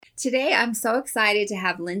Today, I'm so excited to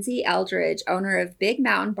have Lynndsey Eldridge, owner of Big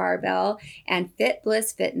Mountain Barbell and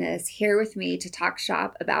Fitbliss Fitness, here with me to talk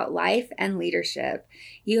shop about life and leadership.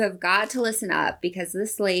 You have got to listen up because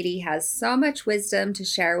this lady has so much wisdom to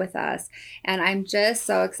share with us, and I'm just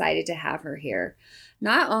so excited to have her here.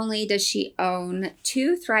 Not only does she own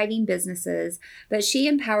 2 thriving businesses, but she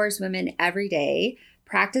empowers women every day,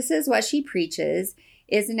 practices what she preaches,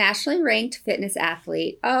 is a nationally ranked fitness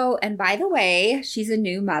athlete. Oh, and by the way, she's a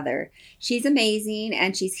new mother. She's amazing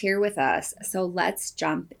and she's here with us. So let's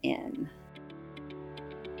jump in.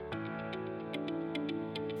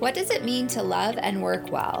 What does it mean to love and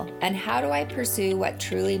work well? And how do I pursue what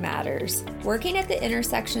truly matters? Working at the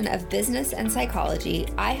intersection of business and psychology,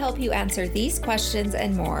 I help you answer these questions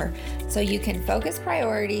and more so you can focus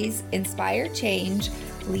priorities, inspire change,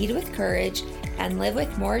 lead with courage, and live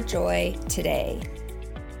with more joy today.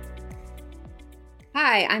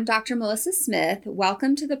 Hi, I'm Dr. Melissa Smith.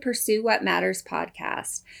 Welcome to the Pursue What Matters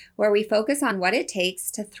podcast, where we focus on what it takes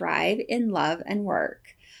to thrive in love and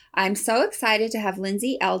work. I'm so excited to have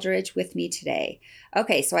Lynndsey Eldridge with me today.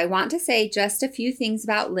 Okay, so I want to say just a few things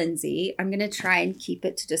about Lynndsey. I'm going to try and keep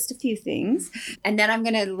it to just a few things, and then I'm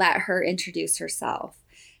going to let her introduce herself.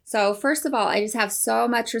 So first of all, I just have so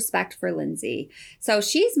much respect for Lynndsey. So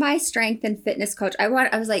she's my strength and fitness coach. I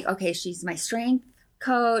was like, okay, she's my strength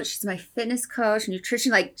coach, she's my fitness coach,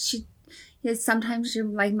 nutrition, like she is, sometimes you're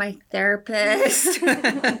like my therapist.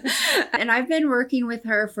 And I've been working with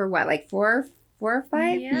her for what, like four or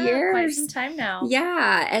five years? Quite some time now.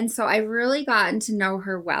 Yeah. And so I've really gotten to know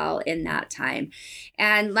her well in that time.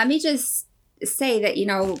 And let me just say that,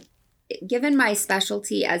 given my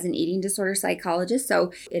specialty as an eating disorder psychologist,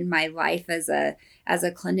 so in my life as a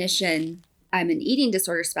clinician, I'm an eating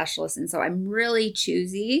disorder specialist, and so I'm really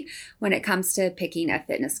choosy when it comes to picking a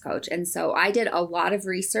fitness coach. And so I did a lot of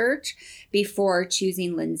research before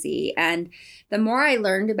choosing Lynndsey. And the more I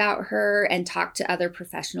learned about her and talked to other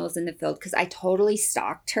professionals in the field, because I totally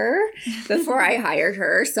stalked her before I hired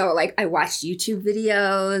her. So like I watched YouTube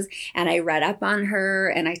videos and I read up on her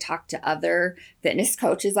and I talked to other fitness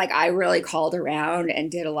coaches. Like I really called around and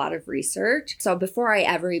did a lot of research. So before I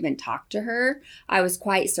ever even talked to her, I was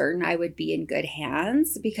quite certain I would be in good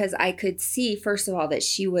hands because I could see, first of all, that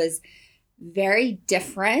she was very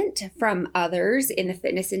different from others in the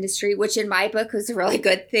fitness industry, which in my book was a really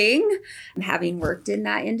good thing, having worked in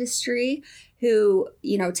that industry, who,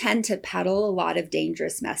 tend to peddle a lot of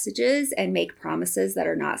dangerous messages and make promises that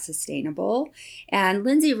are not sustainable. And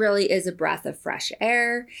Lynndsey really is a breath of fresh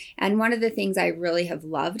air. And one of the things I really have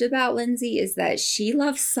loved about Lynndsey is that she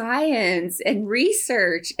loves science and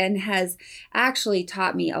research and has actually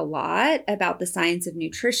taught me a lot about the science of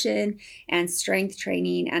nutrition and strength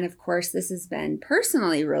training. And of course, this has been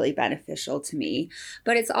personally really beneficial to me,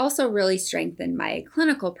 but it's also really strengthened my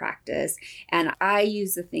clinical practice. And I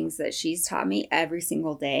use the things that she's taught me every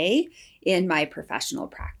single day in my professional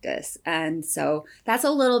practice. And so that's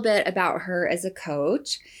a little bit about her as a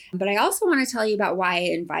coach. But I also want to tell you about why I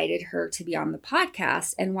invited her to be on the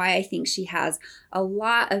podcast and why I think she has a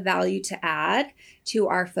lot of value to add to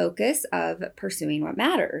our focus of pursuing what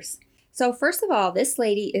matters. So first of all, this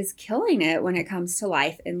lady is killing it when it comes to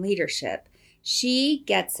life and leadership. She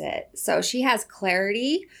gets it. So she has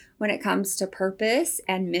clarity when it comes to purpose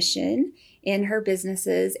and mission in her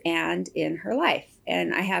businesses and in her life.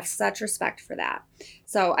 And I have such respect for that.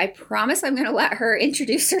 So I promise I'm going to let her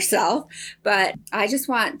introduce herself, but I just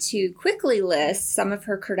want to quickly list some of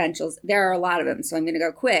her credentials. There are a lot of them, so I'm going to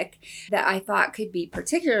go quick, that I thought could be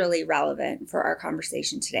particularly relevant for our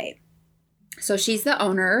conversation today. So she's the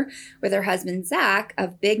owner with her husband, Zach,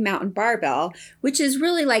 of Big Mountain Barbell, which is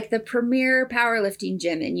really like the premier powerlifting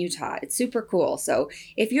gym in Utah. It's super cool. So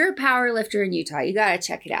if you're a power lifter in Utah, you got to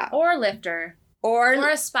check it out. Or lifter. Or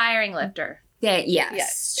aspiring lifter.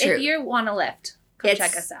 Yes. True. If you want to lift, come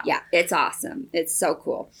check us out. Yeah, it's awesome. It's so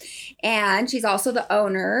cool. And she's also the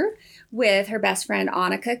owner with her best friend,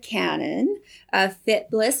 Annika Cannon, of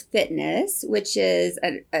Fitbliss Fitness, which is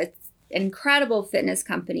an incredible fitness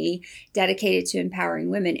company dedicated to empowering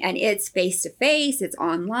women. And it's face-to-face, it's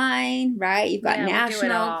online, right? You've got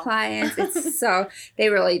national clients. It's so they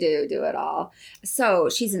really do it all. So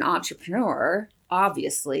she's an entrepreneur,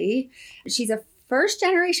 obviously. She's a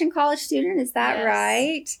first-generation college student, is that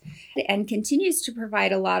right? And continues to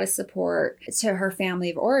provide a lot of support to her family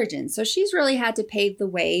of origin. So she's really had to pave the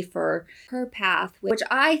way for her path, which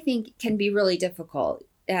I think can be really difficult.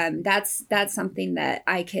 That's something that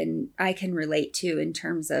I can relate to in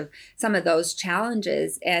terms of some of those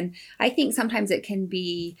challenges. And I think sometimes it can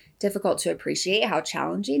be difficult to appreciate how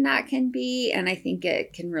challenging that can be. And I think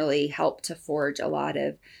it can really help to forge a lot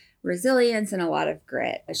of resilience and a lot of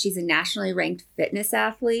grit. She's a nationally ranked fitness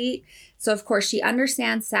athlete. So, of course, she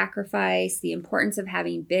understands sacrifice, the importance of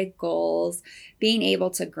having big goals, being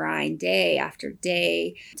able to grind day after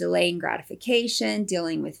day, delaying gratification,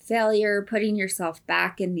 dealing with failure, putting yourself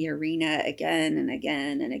back in the arena again and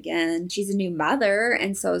again and again. She's a new mother,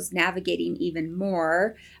 and so is navigating even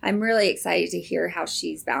more. I'm really excited to hear how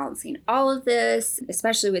she's balancing all of this,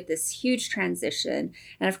 especially with this huge transition.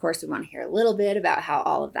 And of course, we want to hear a little bit about how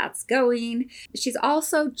all of that's going. She's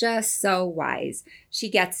also just so wise. She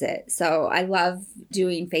gets it. So I love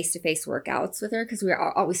doing face-to-face workouts with her because we're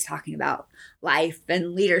always talking about life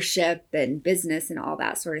and leadership and business and all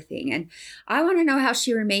that sort of thing. And I want to know how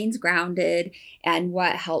she remains grounded and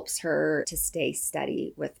what helps her to stay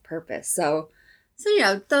steady with purpose. So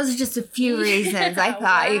those are just a few reasons I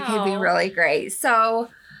thought you could be really great. So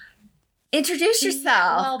introduce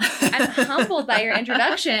yourself. Well, I'm humbled by your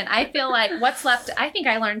introduction. I feel like what's left, I think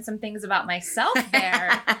I learned some things about myself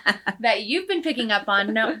there that you've been picking up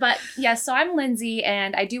on. No, but yes, so I'm Lynndsey,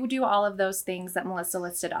 and I do all of those things that Melissa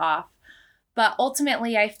listed off. But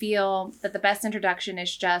ultimately, I feel that the best introduction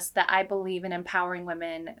is just that I believe in empowering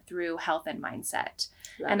women through health and mindset.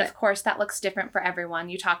 Of course, that looks different for everyone.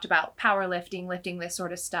 You talked about powerlifting, lifting, this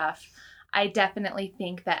sort of stuff. I definitely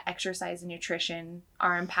think that exercise and nutrition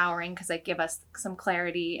are empowering because they give us some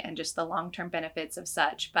clarity and just the long-term benefits of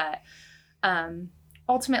such. But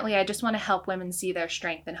ultimately, I just want to help women see their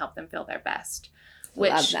strength and help them feel their best,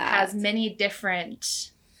 which has many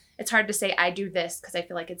different... It's hard to say I do this because I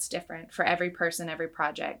feel like it's different for every person, every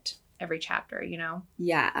project, every chapter, you know?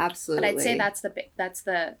 Yeah, absolutely. But I'd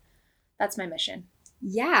say that's my mission.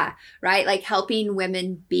 Yeah, right. Like helping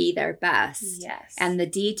women be their best. Yes. And the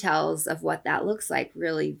details of what that looks like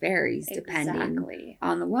really varies depending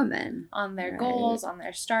on the woman. On their goals, on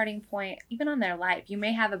their starting point, even on their life. You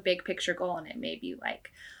may have a big picture goal and it may be like,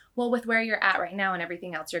 well, with where you're at right now and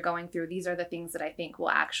everything else you're going through, these are the things that I think will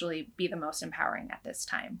actually be the most empowering at this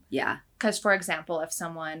time. Yeah. Because, for example, if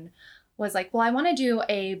someone was like, well, I want to do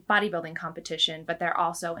a bodybuilding competition, but they're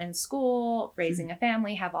also in school, raising a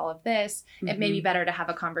family, have all of this, it may be better to have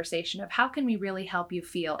a conversation of how can we really help you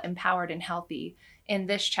feel empowered and healthy in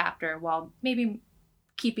this chapter while maybe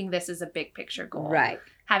keeping this as a big picture goal. Right.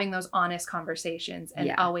 Having those honest conversations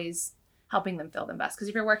and always helping them feel them best. Because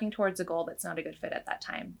if you're working towards a goal that's not a good fit at that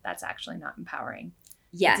time, that's actually not empowering.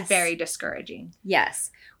 Yes. It's very discouraging.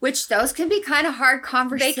 Yes. Which those can be kind of hard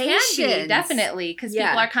conversations. They can be, definitely. Because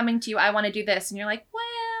people are coming to you, I want to do this. And you're like,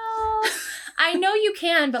 well, I know you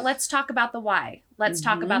can, but let's talk about the why. Let's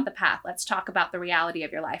talk about the path. Let's talk about the reality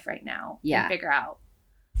of your life right now. Yeah. And figure out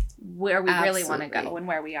where we really want to go and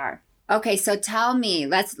where we are. Okay, so tell me,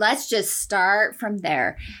 let's just start from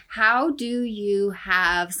there. How do you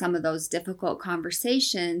have some of those difficult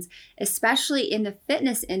conversations, especially in the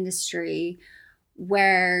fitness industry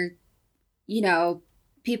where,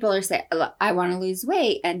 people are saying, I want to lose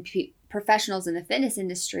weight, and professionals in the fitness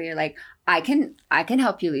industry are like, I can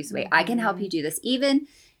help you lose weight. I can help you do this. Even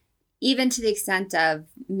to the extent of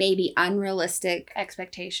maybe unrealistic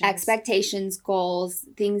expectations, goals,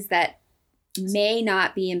 things that may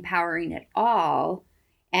not be empowering at all,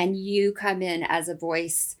 and you come in as a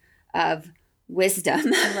voice of wisdom.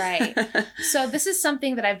 Right. So this is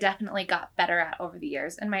something that I've definitely got better at over the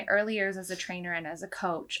years. In my early years as a trainer and as a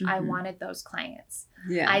coach, I wanted those clients.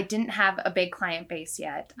 Yeah. I didn't have a big client base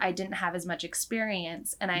yet. I didn't have as much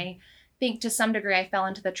experience. And I think to some degree I fell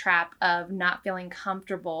into the trap of not feeling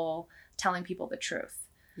comfortable telling people the truth.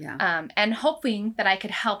 Yeah. And hoping that I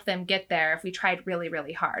could help them get there if we tried really,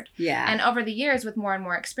 really hard. Yeah. And over the years, with more and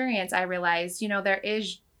more experience, I realized,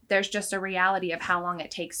 there's just a reality of how long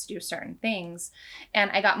it takes to do certain things.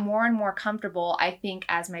 And I got more and more comfortable, I think,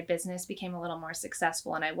 as my business became a little more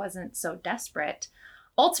successful and I wasn't so desperate.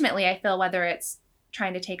 Ultimately, I feel whether it's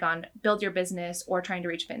trying to build your business or trying to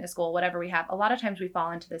reach a fitness goal, whatever we have, a lot of times we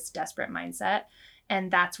fall into this desperate mindset.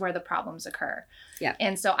 And that's where the problems occur. Yeah.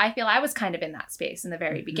 And so I feel I was kind of in that space in the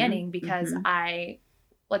very beginning because I,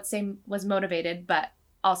 let's say, was motivated, but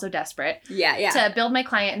also desperate to build my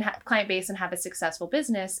client base and have a successful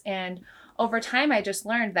business. And over time, I just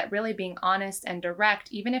learned that really being honest and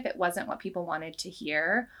direct, even if it wasn't what people wanted to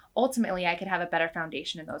hear, ultimately I could have a better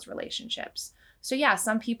foundation in those relationships. So yeah,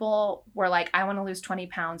 some people were like, I want to lose 20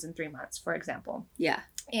 pounds in 3 months, for example. Yeah.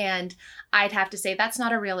 And I'd have to say, that's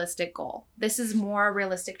not a realistic goal. This is more a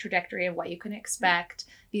realistic trajectory of what you can expect.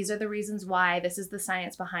 These are the reasons why. This is the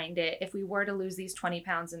science behind it. If we were to lose these 20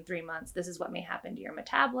 pounds in 3 months, this is what may happen to your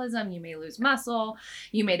metabolism. You may lose muscle.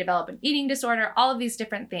 You may develop an eating disorder, all of these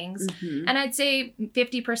different things. And I'd say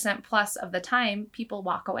 50% plus of the time, people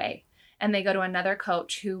walk away. and they go to another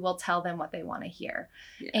coach who will tell them what they want to hear.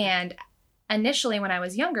 Yeah. And initially when I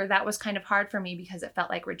was younger, that was kind of hard for me because it felt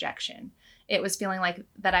like rejection. It was feeling like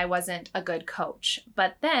that I wasn't a good coach.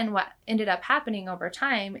 But then what ended up happening over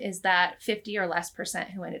time is that 50 or less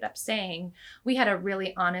 % who ended up saying we had a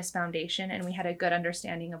really honest foundation and we had a good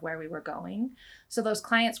understanding of where we were going. So those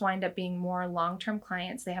clients wind up being more long-term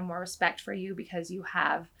clients. They have more respect for you because you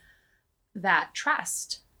have that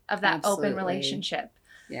trust of that Absolutely. open relationship.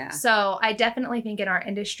 Yeah. So I definitely think in our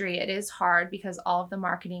industry, it is hard because all of the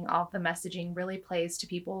marketing, all of the messaging really plays to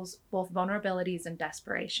people's both vulnerabilities and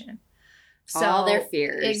desperation. So, all their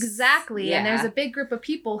fears. Exactly. Yeah. And there's a big group of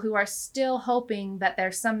people who are still hoping that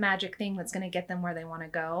there's some magic thing that's going to get them where they want to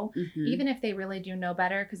go, even if they really do know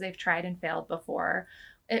better because they've tried and failed before.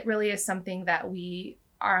 It really is something that we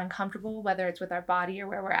are uncomfortable, whether it's with our body or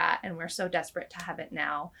where we're at, and we're so desperate to have it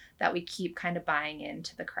now that we keep kind of buying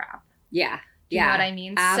into the crap. Yeah. Do you know what I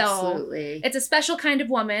mean? Absolutely. So it's a special kind of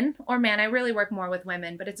woman or man. I really work more with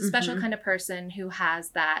women, but it's a special kind of person who has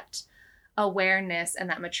that awareness and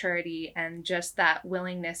that maturity and just that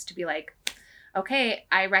willingness to be like, okay,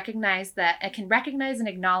 I can recognize and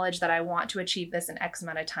acknowledge that I want to achieve this in X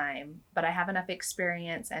amount of time, but I have enough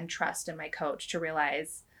experience and trust in my coach to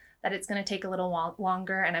realize that it's going to take a little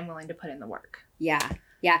longer and I'm willing to put in the work. Yeah.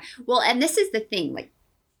 Yeah. Well, and this is the thing, like,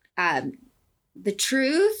 the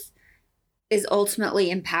truth is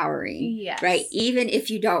ultimately empowering, yes. right? Even if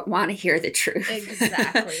you don't want to hear the truth.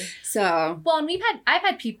 Exactly. So, well, and I've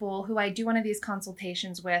had people who I do one of these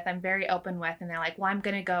consultations with, I'm very open with, and they're like, well, I'm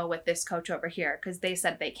going to go with this coach over here because they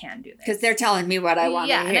said they can do this. Because they're telling me what I want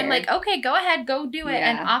to hear. And I'm like, okay, go ahead, go do it. Yeah.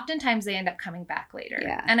 And oftentimes they end up coming back later.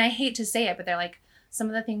 Yeah. And I hate to say it, but they're like, some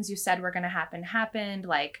of the things you said were going to happened.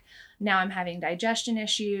 Like, now I'm having digestion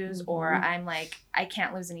issues, or I'm like, I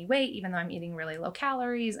can't lose any weight, even though I'm eating really low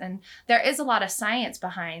calories. And there is a lot of science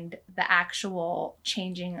behind the actual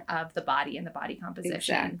changing of the body and the body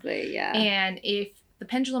composition. Exactly, yeah. And if the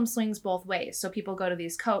pendulum swings both ways, so people go to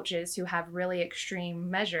these coaches who have really extreme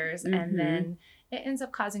measures, and then it ends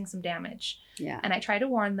up causing some damage. Yeah. And I try to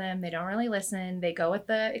warn them. They don't really listen. They go with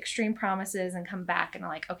the extreme promises and come back and are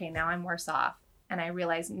like, okay, now I'm worse off. And I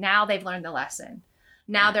realize now they've learned the lesson.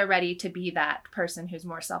 Now they're ready to be that person who's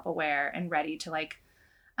more self-aware and ready to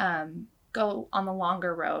go on the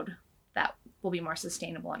longer road that will be more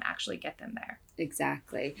sustainable and actually get them there.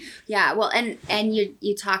 Exactly. Yeah. Well, and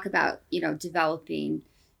you talk about, developing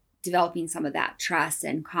some of that trust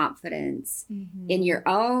and confidence in your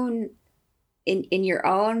own in your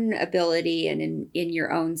own ability and in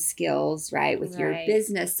your own skills, right? With your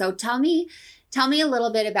business. So tell me a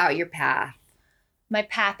little bit about your path. My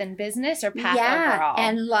path in business or path overall?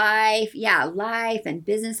 And life. Yeah, life and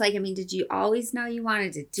business. Like, I mean, did you always know you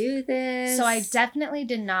wanted to do this? So I definitely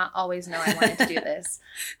did not always know I wanted to do this.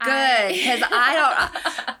 Good, because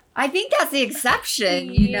I think that's the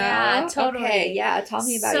exception, Yeah, totally. Okay, yeah, tell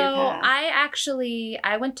me about your path. So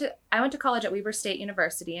I went to college at Weber State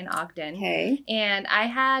University in Ogden. Okay. And I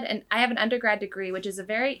have an undergrad degree, which is a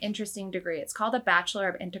very interesting degree. It's called a Bachelor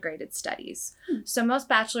of Integrated Studies. So most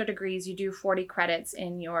bachelor degrees, you do 40 credits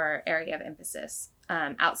in your area of emphasis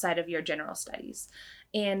outside of your general studies.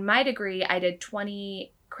 In my degree, I did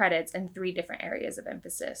 20 credits in 3 different areas of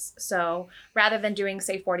emphasis. So rather than doing,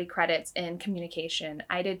 say, 40 credits in communication,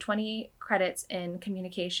 I did 20 credits in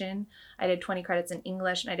communication, I did 20 credits in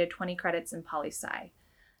English, and I did 20 credits in poli-sci.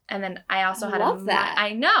 And then I also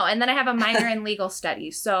I know. And then I have a minor in legal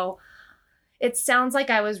studies. So it sounds like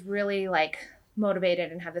I was really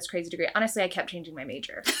motivated and have this crazy degree. Honestly, I kept changing my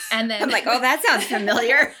major. And then I'm like, oh, that sounds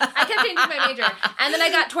familiar. I kept changing my major. And then I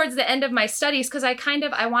got towards the end of my studies because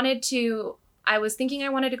I was thinking I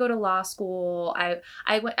wanted to go to law school. I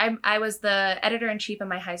was the editor-in-chief of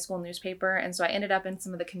my high school newspaper, and so I ended up in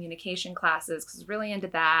some of the communication classes because I was really into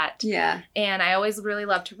that. Yeah. And I always really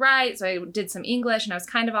loved to write, so I did some English, and I was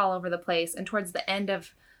kind of all over the place. And towards the end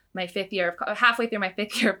of my halfway through my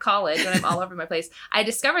 5th year of college, when I'm all over my place, I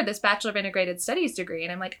discovered this Bachelor of Integrated Studies degree,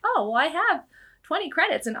 and I'm like, oh, well, I have 20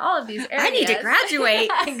 credits in all of these areas. I need to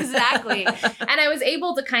graduate. Exactly. And I was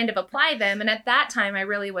able to kind of apply them. And at that time, I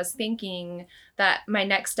really was thinking that my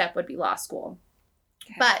next step would be law school.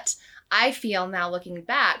 Okay. But I feel now looking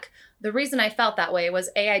back, the reason I felt that way was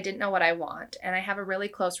I didn't know what I want. And I have a really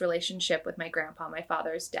close relationship with my grandpa, my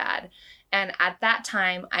father's dad. And at that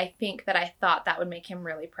time, I think that I thought that would make him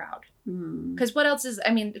really proud. Because what else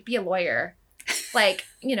be a lawyer.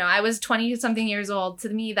 I was 20 something years old. To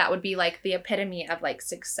me, that would be the epitome of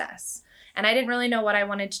success. And I didn't really know what I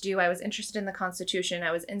wanted to do. I was interested in the Constitution.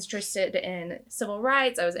 I was interested in civil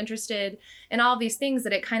rights. I was interested in all these things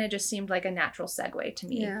that it kind of just seemed like a natural segue to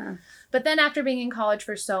me. Yeah. But then after being in college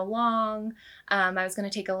for so long, I was going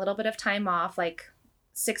to take a little bit of time off, like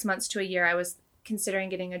 6 months to a year. I was considering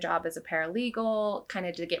getting a job as a paralegal, kind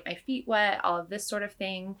of to get my feet wet, all of this sort of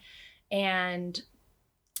thing. And,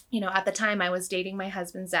 you know, at the time I was dating my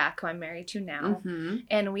husband, Zach, who I'm married to now.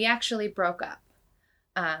 And we actually broke up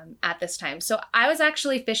at this time. So I was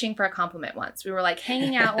actually fishing for a compliment once. We were like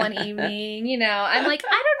hanging out one evening, you know, I'm like,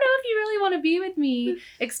 I don't know if you really want to be with me,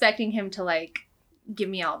 expecting him to like give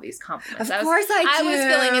me all these compliments. Of course I do. I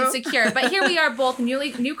was feeling insecure. But here we are, both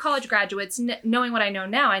new college graduates, knowing what I know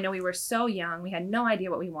now. I know we were so young. We had no idea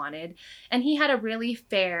what we wanted. And he had a really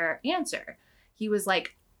fair answer. He was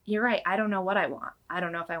like, you're right. I don't know what I want. I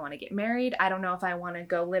don't know if I want to get married. I don't know if I want to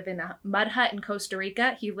go live in a mud hut in Costa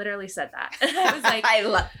Rica. He literally said that. I was like, I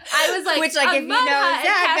was like, which, like, if you know Zach,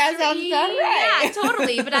 that sounds about right. Yeah,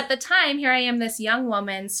 totally. But at the time, here I am, this young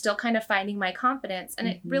woman, still kind of finding my confidence, and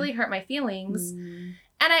it really hurt my feelings.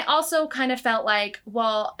 And I also kind of felt like,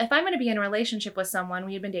 well, if I'm going to be in a relationship with someone,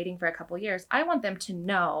 we had been dating for a couple of years, I want them to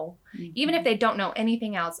know, even if they don't know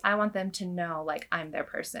anything else, I want them to know, like, I'm their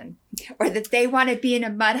person. Or that they want to be in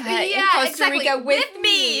a mud hut in Costa Rica with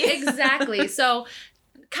me. Exactly. So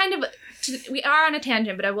kind of, we are on a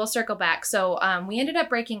tangent, but I will circle back. So we ended up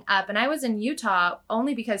breaking up, and I was in Utah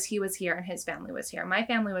only because he was here and his family was here. My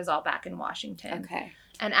family was all back in Washington. Okay.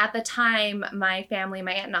 And at the time, my family,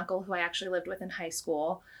 my aunt and uncle, who I actually lived with in high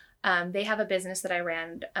school, they have a business that I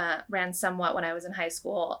ran somewhat when I was in high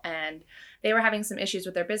school, and they were having some issues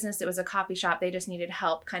with their business. It was a coffee shop. They just needed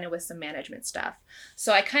help kind of with some management stuff.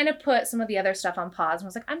 So I kind of put some of the other stuff on pause and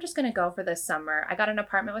was like, I'm just going to go for this summer. I got an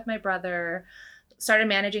apartment with my brother, started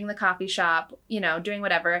managing the coffee shop, you know, doing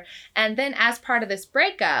whatever. And then as part of this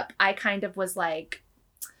breakup, I kind of was like,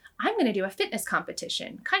 I'm going to do a fitness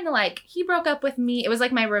competition. Kind of like he broke up with me. It was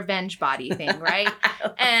like my revenge body thing, right?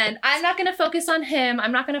 And I'm not going to focus on him.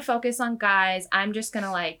 I'm not going to focus on guys. I'm just going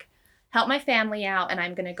to like help my family out, and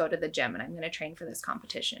I'm going to go to the gym and I'm going to train for this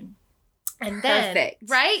competition. And then, perfect.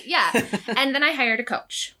 Right? Yeah. And then I hired a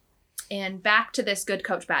coach. And back to this good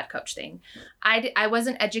coach, bad coach thing. I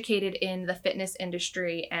wasn't educated in the fitness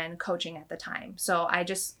industry and coaching at the time. So I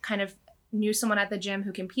just kind of knew someone at the gym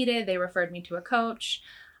who competed. They referred me to a coach.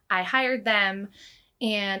 I hired them,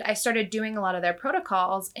 and I started doing a lot of their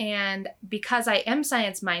protocols. And because I am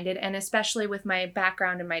science-minded, and especially with my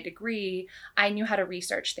background and my degree, I knew how to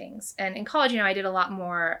research things. And in college, you know, I did a lot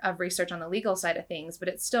more of research on the legal side of things, but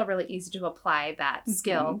it's still really easy to apply that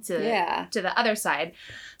skill to the other side.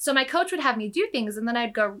 So my coach would have me do things, and then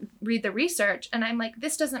I'd go read the research, and I'm like,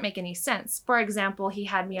 this doesn't make any sense. For example, he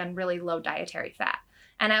had me on really low dietary fat,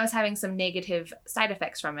 and I was having some negative side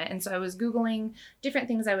effects from it. And so I was Googling different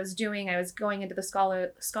things I was doing. I was going into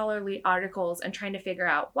the scholarly articles and trying to figure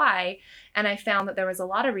out why. And I found that there was a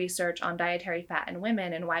lot of research on dietary fat in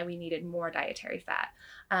women and why we needed more dietary fat.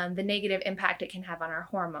 The negative impact it can have on our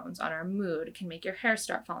hormones, on our mood. It can make your hair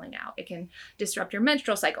start falling out. It can disrupt your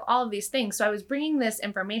menstrual cycle, all of these things. So I was bringing this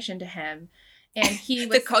information to him. And he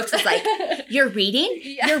was... The coach was like, you're reading?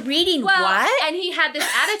 Yeah. You're reading what? And he had this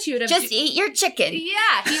attitude of... Just eat your chicken.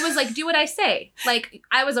 Yeah. He was like, do what I say. Like,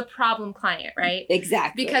 I was a problem client, right?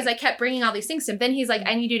 Exactly. Because I kept bringing all these things to him. Then he's like,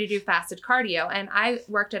 I need you to do fasted cardio. And I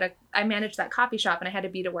managed that coffee shop, and I had to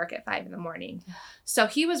be to work at 5 a.m. So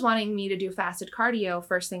he was wanting me to do fasted cardio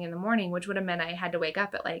first thing in the morning, which would have meant I had to wake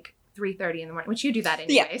up at like 3:30 in the morning, which you do that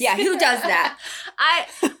anyways. Yeah, who does that?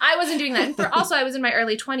 I wasn't doing that. And also, I was in my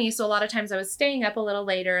early 20s, so a lot of times I was staying up a little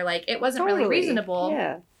later. Like, it wasn't really reasonable.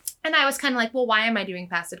 Yeah. And I was kind of like, well, why am I doing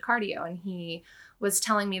fasted cardio? And he was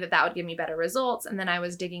telling me that would give me better results. And then I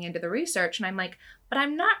was digging into the research, and I'm like, but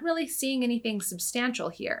I'm not really seeing anything substantial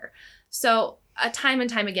here. So time and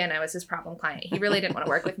time again, I was his problem client. He really didn't want to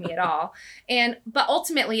work with me at all. But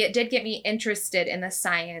ultimately, it did get me interested in the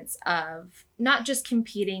science of not just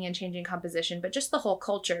competing and changing composition, but just the whole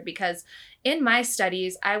culture. Because in my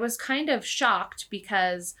studies, I was kind of shocked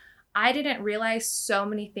because I didn't realize so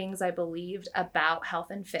many things I believed about health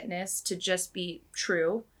and fitness to just be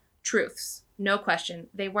truths. No question.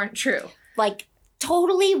 They weren't true. Like,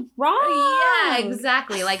 totally wrong. Yeah,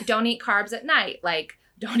 exactly. Like, don't eat carbs at night. Like,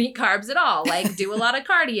 don't eat carbs at all. Like, do a lot of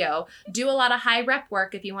cardio, do a lot of high rep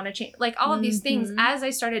work if you want to change, like all of these things. As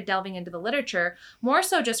I started delving into the literature, more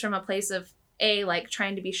so just from a place of like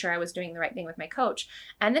trying to be sure I was doing the right thing with my coach.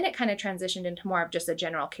 And then it kind of transitioned into more of just a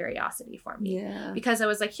general curiosity for me. Yeah. Because I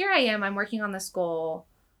was like, here I am, I'm working on this goal.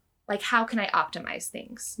 like, how can I optimize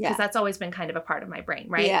things? Yeah. Because that's always been kind of a part of my brain,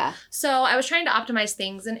 right? Yeah. So I was trying to optimize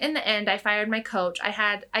things. And in the end, I fired my coach.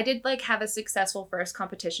 I did like have a successful first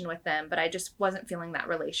competition with them, but I just wasn't feeling that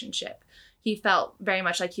relationship. He felt very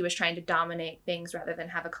much like he was trying to dominate things rather than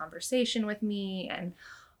have a conversation with me. And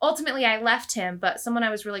ultimately I left him, but someone I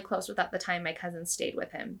was really close with at the time, my cousin, stayed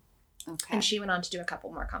with him. Okay. And she went on to do a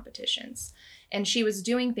couple more competitions. And she was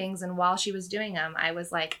doing things, and while she was doing them, I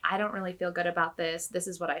was like, I don't really feel good about this. This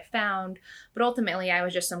is what I found. But ultimately, I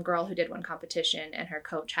was just some girl who did one competition, and her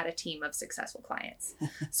coach had a team of successful clients.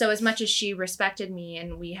 So as much as she respected me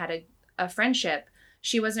and we had a friendship,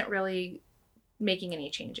 she wasn't really making any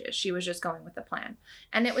changes. She was just going with the plan.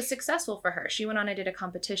 And it was successful for her. She went on and did a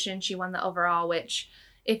competition. She won the overall, which,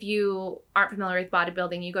 if you aren't familiar with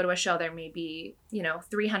bodybuilding, you go to a show, there may be,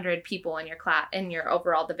 300 people in your class, in your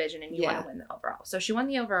overall division, and you want to win the overall. So she won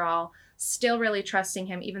the overall, still really trusting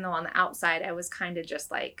him, even though on the outside, I was kind of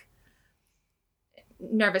just like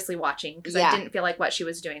nervously watching because I didn't feel like what she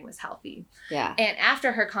was doing was healthy. Yeah. And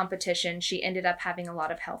after her competition, she ended up having a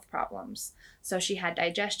lot of health problems. So she had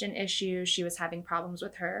digestion issues. She was having problems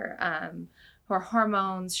with her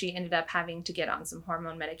hormones. She ended up having to get on some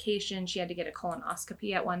hormone medication. She had to get a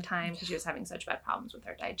colonoscopy at one time because she was having such bad problems with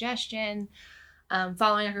her digestion.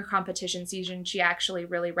 Following her competition season, she actually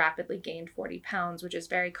really rapidly gained 40 pounds, which is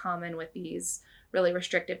very common with these really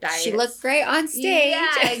restrictive diets. She looked great on stage.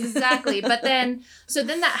 Yeah, exactly. But then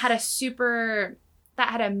that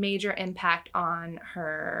had a major impact on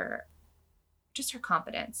her, just her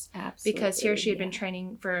confidence. Absolutely. Because here she had been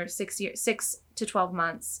training for 6 to 12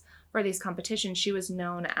 months for these competitions. She was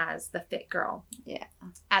known as the fit girl. Yeah.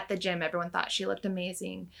 At the gym, everyone thought she looked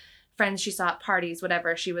amazing. Friends she saw at parties,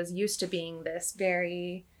 whatever. She was used to being this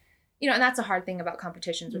very, and that's a hard thing about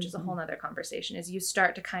competitions, which is a whole nother conversation, is you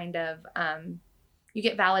start to kind of, you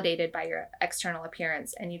get validated by your external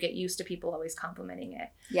appearance, and you get used to people always complimenting it.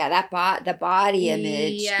 Yeah, the body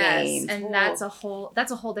image game. And that's a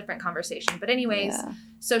whole different conversation. But anyways,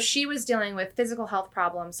 so she was dealing with physical health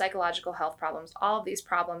problems, psychological health problems, all of these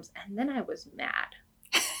problems, and then I was mad.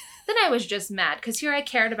 Then I was just mad because here I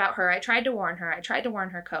cared about her. I tried to warn her. I tried to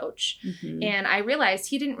warn her coach. Mm-hmm. And I realized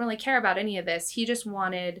he didn't really care about any of this. He just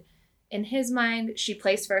wanted, in his mind, she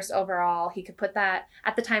placed first overall. He could put that,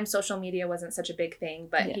 at the time, social media wasn't such a big thing,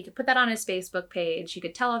 but he could put that on his Facebook page. He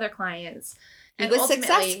could tell other clients. He was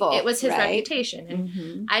successful. It was his reputation.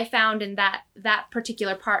 And I found in that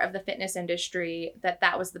particular part of the fitness industry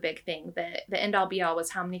that was the big thing. The end all be all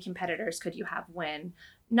was how many competitors could you have win,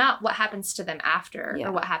 not what happens to them after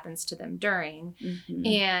or what happens to them during. Mm-hmm.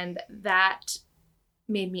 And that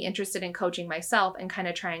made me interested in coaching myself and kind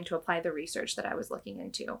of trying to apply the research that I was looking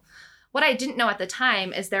into. What I didn't know at the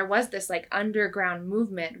time is there was this like underground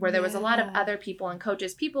movement where there was a lot of other people and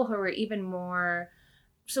coaches, people who were even more.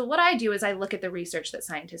 So what I do is I look at the research that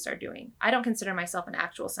scientists are doing. I don't consider myself an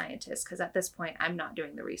actual scientist because at this point I'm not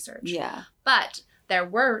doing the research. Yeah. But there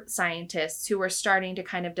were scientists who were starting to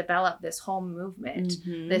kind of develop this whole movement,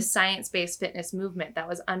 this science-based fitness movement that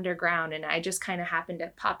was underground. And I just kind of happened to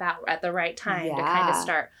pop out at the right time to kind of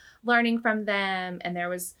start learning from them. And there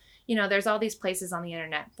was, there's all these places on the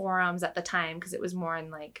internet, forums at the time, because it was more in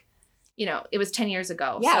like, it was 10 years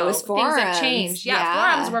ago. Yeah, so it was forums. Things have changed.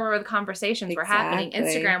 Yeah, forums were where the conversations were happening.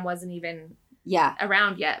 Instagram wasn't even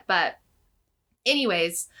around yet. But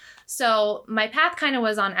anyways, so my path kind of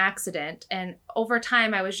was on accident. And over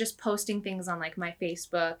time, I was just posting things on like my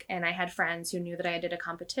Facebook. And I had friends who knew that I did a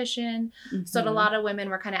competition. Mm-hmm. So a lot of women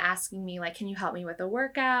were kind of asking me like, can you help me with a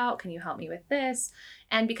workout? Can you help me with this?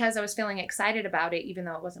 And because I was feeling excited about it, even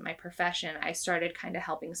though it wasn't my profession, I started kind of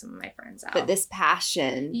helping some of my friends out. But this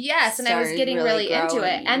passion. Yes. And I was getting really into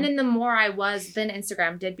it. And then the more I was, then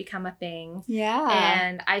Instagram did become a thing. Yeah.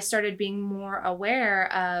 And I started being more aware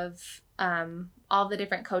of all the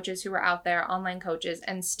different coaches who were out there, online coaches,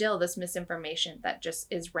 and still this misinformation that just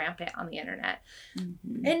is rampant on the internet.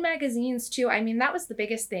 Mm-hmm. In magazines too. I mean, that was the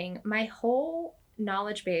biggest thing. My whole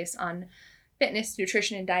knowledge base on fitness,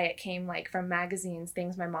 nutrition, and diet came like from magazines,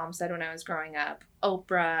 things my mom said when I was growing up,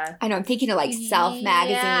 Oprah. I know, I'm thinking of like Self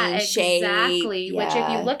magazine, Shape. Exactly. Yeah. Which if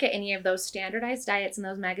you look at any of those standardized diets in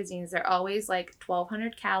those magazines, they're always like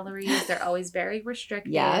 1,200 calories. They're always very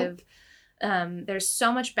restrictive. Yep. There's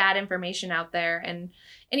so much bad information out there. And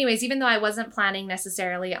anyways, even though I wasn't planning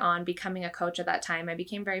necessarily on becoming a coach at that time, I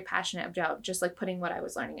became very passionate about just like putting what I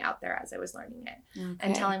was learning out there as I was learning it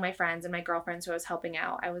and telling my friends and my girlfriends who I was helping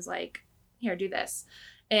out. I was like, here, do this.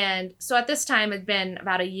 And so at this time, it'd been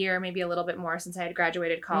about a year, maybe a little bit more since I had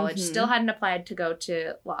graduated college, still hadn't applied to go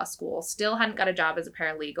to law school, still hadn't got a job as a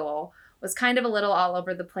paralegal, was kind of a little all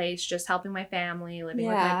over the place, just helping my family, living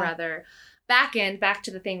with my brother. back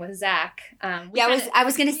to the thing with Zach. I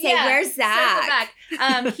was gonna say, where's Zach?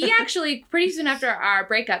 He actually pretty soon after our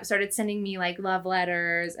breakup started sending me like love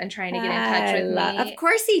letters and trying to get in touch with me. Of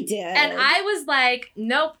course he did. And I was like,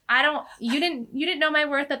 nope, I don't. You didn't know my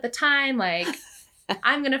worth at the time. Like,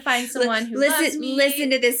 I'm gonna find someone who loves me.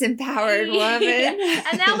 Listen to this empowered woman.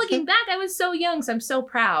 And now looking back, I was so young, so I'm so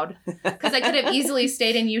proud because I could have easily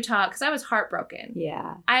stayed in Utah because I was heartbroken.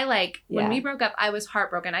 Yeah. When we broke up, I was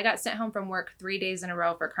heartbroken. I got sent home from work 3 days in a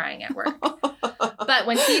row for crying at work. But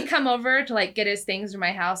when he'd come over to like get his things from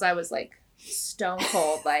my house, I was like stone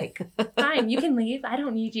cold, like, fine, you can leave. I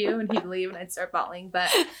don't need you. And he'd leave and I'd start bawling. But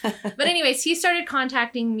anyways, he started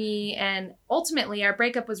contacting me and ultimately our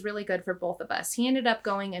breakup was really good for both of us. He ended up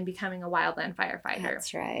going and becoming a wildland firefighter.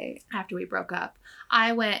 That's right. After we broke up.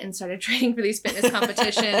 I went and started training for these fitness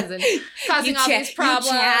competitions and causing all these problems.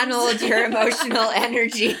 You channeled your emotional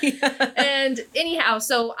energy. And anyhow,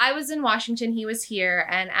 so I was in Washington, he was here.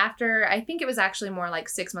 And after, I think it was actually more like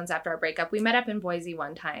 6 months after our breakup, we met up in Boise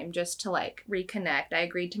one time just to like reconnect. I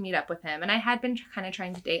agreed to meet up with him. And I had been kind of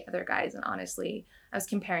trying to date other guys. And honestly, I was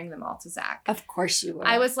comparing them all to Zach. Of course you were.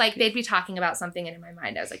 I was like, they'd be talking about something. And in my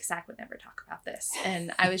mind, I was like, Zach would never talk about this.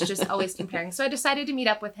 And I was just always comparing. So I decided to meet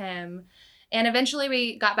up with him. And eventually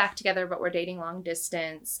we got back together, but we're dating long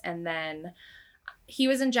distance. And then he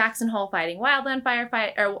was in Jackson Hole doing wildland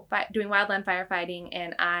firefighting.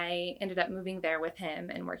 And I ended up moving there with him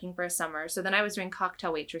and working for a summer. So then I was doing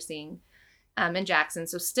cocktail waitressing in Jackson.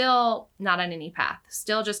 So still not on any path,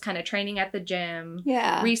 still just kind of training at the gym,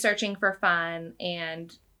 researching for fun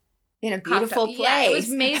and in a beautiful place. Yeah, it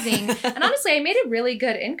was amazing. And honestly, I made a really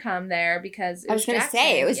good income there because I was going to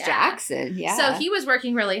say it was Jackson. Yeah. So he was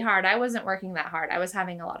working really hard. I wasn't working that hard. I was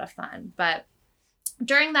having a lot of fun. But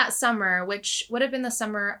during that summer, which would have been the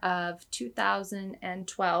summer of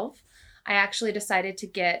 2012, I actually decided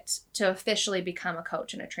to officially become a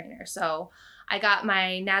coach and a trainer. So I got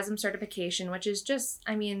my NASM certification, which is just,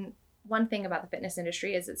 one thing about the fitness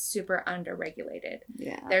industry is it's super under-regulated.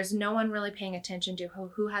 Yeah. There's no one really paying attention to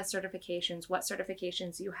who has certifications, what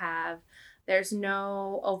certifications you have. There's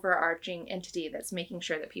no overarching entity that's making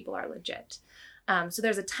sure that people are legit. So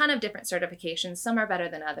there's a ton of different certifications. Some are better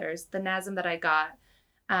than others. The NASM that I got,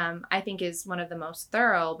 I think is one of the most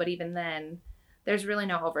thorough, but even then, there's really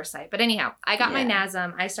no oversight. But anyhow, I got my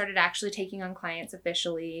NASM. I started actually taking on clients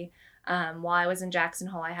officially. While I was in Jackson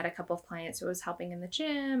Hole, I had a couple of clients who was helping in the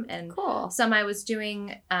gym and some I was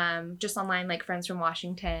doing just online, like friends from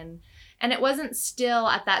Washington. And it wasn't still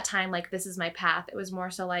at that time like this is my path. It was more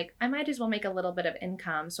so like I might as well make a little bit of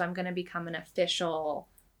income. So I'm going to become an official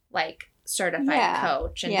like certified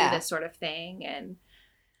coach and do this sort of thing. And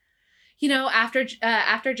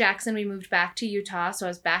after Jackson, we moved back to Utah. So I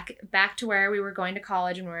was back to where we were going to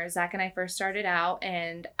college and where Zach and I first started out.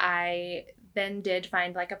 And I then did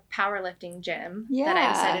find like a powerlifting gym that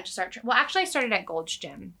I decided to start. Well, actually I started at Gold's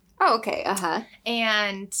Gym. Oh, okay. Uh-huh.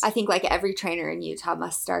 And I think like every trainer in Utah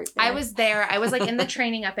must start there. I was there. I was like in the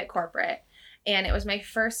training up at corporate and it was my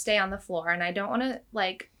first day on the floor and I don't want to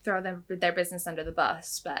like throw their business under the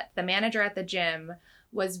bus, but the manager at the gym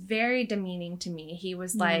was very demeaning to me. He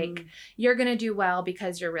was like, you're going to do well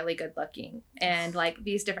because you're really good looking and like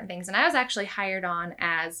these different things. And I was actually hired on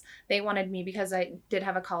as they wanted me because I did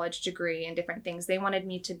have a college degree and different things. They wanted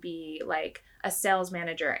me to be like a sales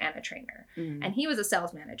manager and a trainer. And he was a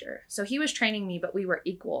sales manager. So he was training me, but we were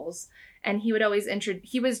equals. And he would always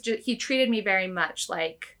he treated me very much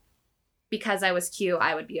like because I was cute,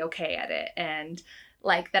 I would be okay at it. And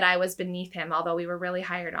like that I was beneath him, although we were really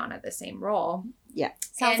hired on at the same role. Yeah.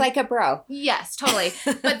 Sounds like a bro. Yes, totally.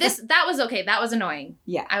 But that was okay. That was annoying.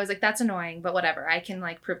 Yeah. I was like, that's annoying, but whatever. I can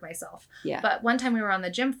like prove myself. Yeah. But one time we were on the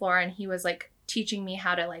gym floor and he was like teaching me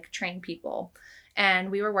how to like train people.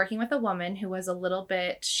 And we were working with a woman who was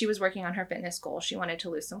she was working on her fitness goal. She wanted to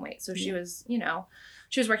lose some weight. So she was,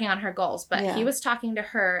 she was working on her goals. But he was talking to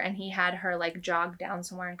her and he had her like jog down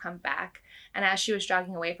somewhere and come back. And as she was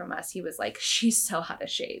jogging away from us, he was like, she's so out of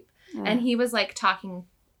shape. And he was like talking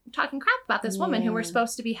crap about this woman who we're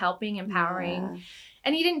supposed to be helping, empowering. Yeah.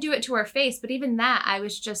 And he didn't do it to her face. But even that, I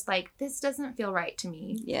was just like, this doesn't feel right to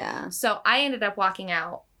me. Yeah. So I ended up walking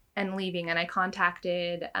out and leaving. And I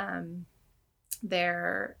contacted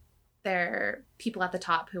their people at the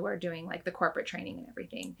top who are doing like the corporate training and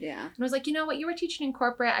everything. Yeah. And I was like, you know what you were teaching in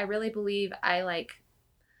corporate, I really believe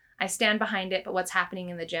I stand behind it, but what's happening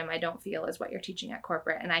in the gym, I don't feel is what you're teaching at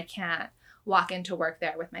corporate. And I can't walk into work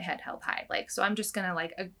there with my head held high. Like, so I'm just going to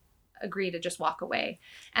like agree to just walk away.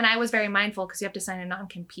 And I was very mindful because you have to sign a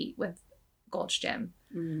non-compete with Gold's Gym.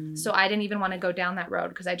 So I didn't even want to go down that road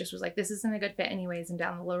because I just was like, this isn't a good fit anyways. And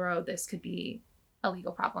down the road, this could be a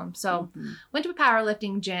legal problem. So went to a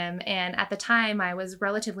powerlifting gym. And at the time I was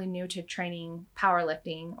relatively new to training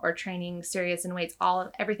powerlifting or training serious in weights.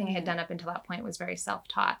 Everything I had done up until that point was very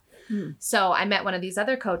self-taught. So I met one of these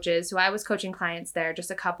other coaches who I was coaching clients there,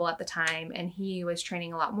 just a couple at the time. And he was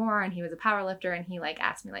training a lot more and he was a power lifter. And he like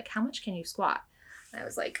asked me like, how much can you squat? And I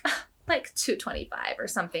was like 225 or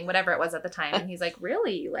something, whatever it was at the time. And he's like,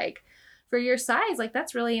 really? Like for your size, like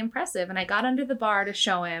that's really impressive. And I got under the bar to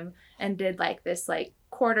show him and did like this like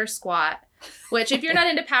quarter squat, which if you're not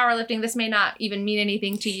into powerlifting, this may not even mean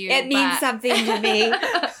anything to you. It means something to me.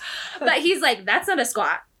 But he's like, that's not a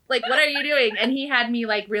squat. Like, what are you doing? And he had me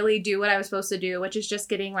like really do what I was supposed to do, which is just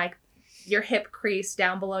getting like your hip crease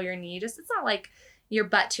down below your knee. Just, it's not like your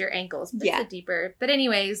butt to your ankles, but it's a deeper. But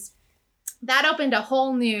anyways, that opened a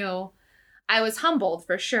whole new, I was humbled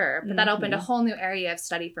for sure, but that opened a whole new area of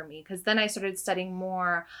study for me. Because then I started studying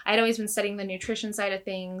more. I'd always been studying the nutrition side of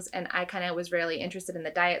things. And I kind of was really interested in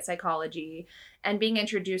the diet psychology and being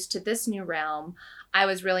introduced to this new realm. I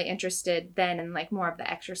was really interested then in like more of the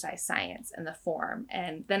exercise science and the form.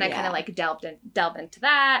 And then I kind of like delved into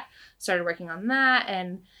that, started working on that.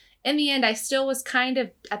 And in the end, I still was kind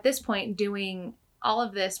of at this point doing all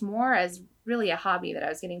of this more as really a hobby that I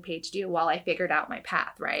was getting paid to do while I figured out my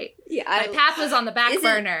path, right? Yeah. My path was on the back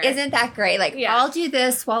burner. Isn't that great? Like, I'll do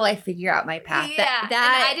this while I figure out my path. Yeah. And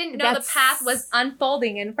I didn't know the path was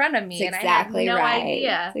unfolding in front of me. And I had no idea.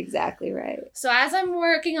 That's exactly right. So as I'm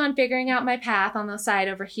working on figuring out my path on the side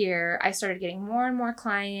over here, I started getting more and more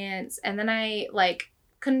clients. And then I like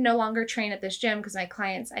couldn't no longer train at this gym because my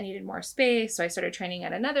clients, I needed more space. So I started training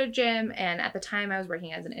at another gym. And at the time I was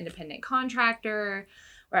working as an independent contractor,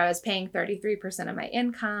 where I was paying 33% of my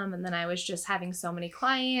income. And then I was just having so many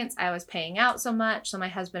clients. I was paying out so much. So my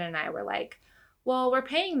husband and I were like, well, we're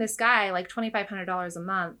paying this guy like $2,500 a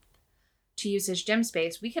month to use his gym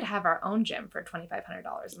space. We could have our own gym for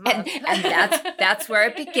 $2,500 a month. And that's where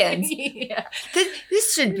it begins.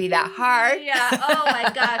 This shouldn't be that hard. Yeah. Oh my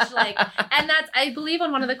gosh. Like, and that's, I believe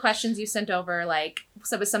on one of the questions you sent over, like,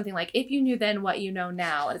 so it was something like, if you knew then what you know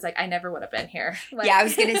now. And it's like, I never would have been here. Like, yeah, I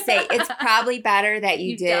was going to say, it's probably better that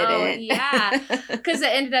you didn't. Yeah. Because it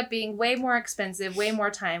ended up being way more expensive, way more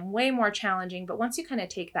time, way more challenging. But once you kind of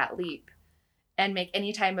take that leap and make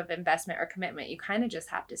any type of investment or commitment, you kind of just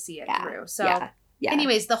have to see it through. So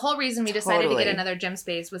anyways, the whole reason we decided to get another gym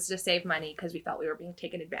space was to save money because we felt we were being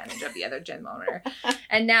taken advantage of the other gym owner.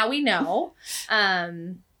 And now we know.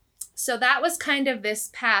 So that was kind of this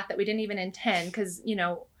path that we didn't even intend because, you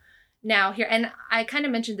know, now here, and I kind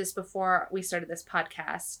of mentioned this before we started this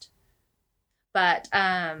podcast, but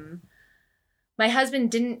my husband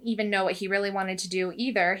didn't even know what he really wanted to do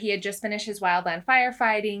either. He had just finished his wildland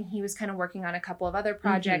firefighting. He was kind of working on a couple of other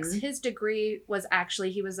projects. His degree was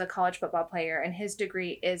actually, he was a college football player, and his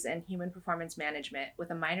degree is in human performance management with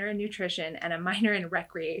a minor in nutrition and a minor in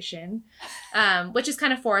recreation, which is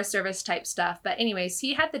kind of Forest Service type stuff. But anyways,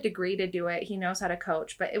 he had the degree to do it. He knows how to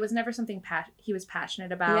coach, but it was never something he was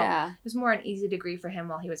passionate about. Yeah. It was more an easy degree for him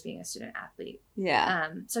while he was being a student athlete. Yeah.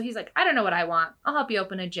 So he's like, I don't know what I want. I'll help you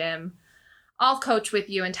open a gym. I'll coach with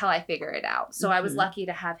you until I figure it out. So I was lucky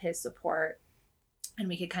to have his support and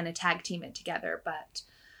we could kind of tag team it together. But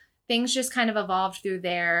things just kind of evolved through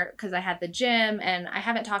there because I had the gym, and I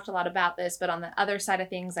haven't talked a lot about this, but on the other side of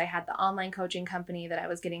things, I had the online coaching company that I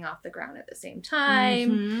was getting off the ground at the same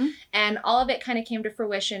time. And all of it kind of came to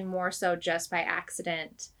fruition more so just by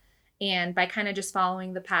accident and by kind of just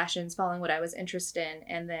following the passions, following what I was interested in,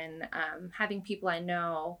 and then having people I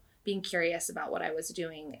know being curious about what I was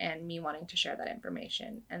doing and me wanting to share that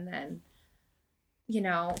information. And then, you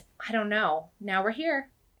know, I don't know. Now we're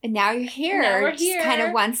here. And now you're here. Now we're here. Just kind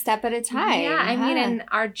of one step at a time. Yeah. I mean, in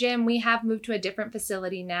our gym, we have moved to a different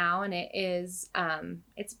facility now, and it is,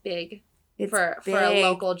 it's big. For a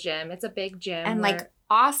local gym. It's a big gym. And like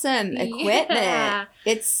awesome equipment. Yeah.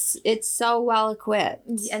 It's so well equipped.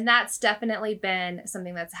 And that's definitely been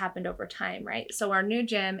something that's happened over time, right? So our new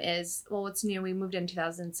gym is, well, it's new. We moved in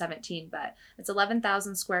 2017, but it's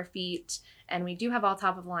 11,000 square feet. And we do have all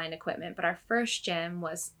top of the line equipment, but our first gym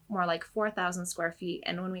was more like 4,000 square feet.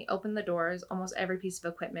 And when we opened the doors, almost every piece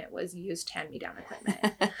of equipment was used hand-me-down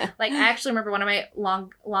equipment. Like, I actually remember one of my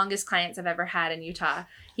longest clients I've ever had in Utah.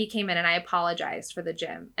 He came in and I apologized for the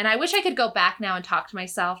gym. And I wish I could go back now and talk to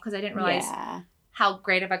myself because I didn't realize how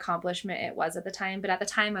great of accomplishment it was at the time. But at the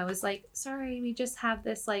time I was like, sorry, we just have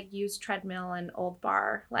this like used treadmill and old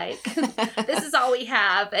bar. Like, this is all we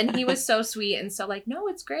have. And he was so sweet and so like, no,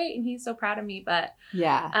 it's great. And he's so proud of me. But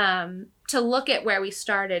to look at where we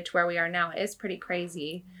started to where we are now is pretty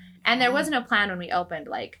crazy. And there wasn't a plan when we opened,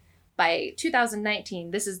 like by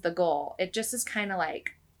 2019, this is the goal. It just is kind of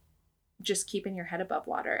like just keeping your head above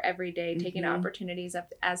water every day, taking opportunities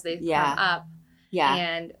up as they come up. Yeah.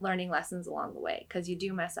 And learning lessons along the way, because you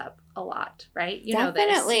do mess up a lot, right? You Definitely.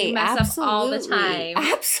 know this. You mess up all the time.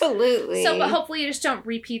 Absolutely. So, but hopefully you just don't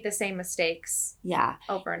repeat the same mistakes. Yeah.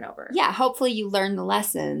 Over and over. Yeah. Hopefully you learn the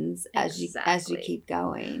lessons as you keep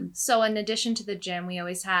going. So in addition to the gym, I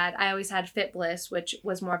always had Fitbliss, which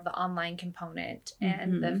was more of the online component,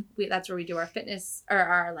 and that's where we do our fitness or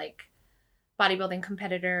our like bodybuilding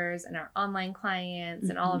competitors and our online clients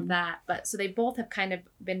and all of that. But so they both have kind of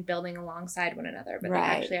been building alongside one another, but they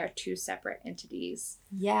actually are two separate entities.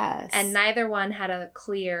 Yes. And neither one had a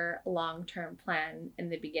clear long-term plan in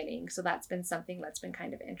the beginning. So that's been something that's been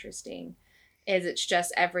kind of interesting, is it's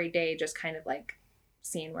just every day, just kind of like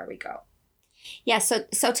seeing where we go. Yeah. So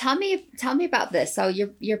tell me about this. So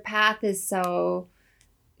your path is so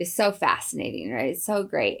fascinating, right? It's so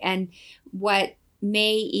great. And what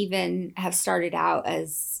may even have started out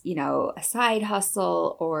as, you know, a side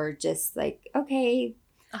hustle or just like, okay,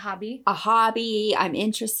 a hobby. I'm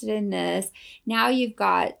interested in this. Now you've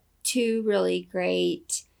got two really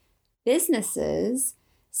great businesses.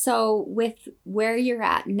 So with where you're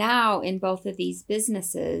at now in both of these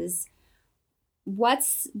businesses,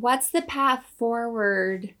 what's the path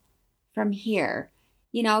forward from here?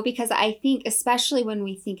 You know, because I think especially when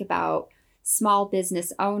we think about small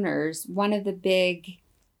business owners, one of the big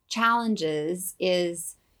challenges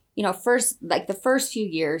is, you know, the first few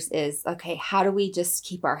years is, okay, how do we just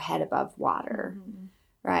keep our head above water?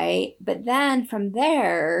 Right? But then from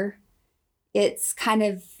there, it's kind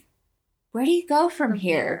of, where do you go from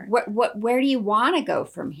here? Where do you want to go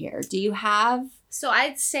from here? Do you have? So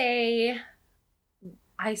I'd say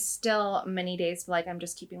I still many days feel like I'm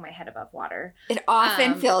just keeping my head above water. It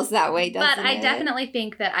often feels that way, doesn't it? But I definitely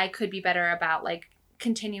think that I could be better about like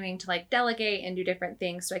continuing to like delegate and do different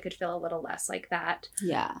things so I could feel a little less like that.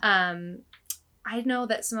 Yeah. I know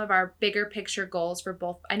that some of our bigger picture goals for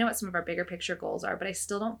both, I know what some of our bigger picture goals are, but I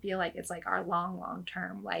still don't feel like it's like our long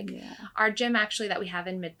term. Like our gym actually that we have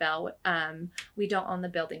in Midvale, we don't own the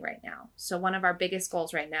building right now. So one of our biggest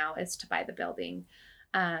goals right now is to buy the building.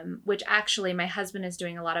 Which actually my husband is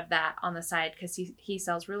doing a lot of that on the side because he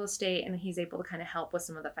sells real estate and he's able to kind of help with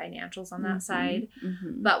some of the financials on that side.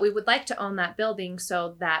 But we would like to own that building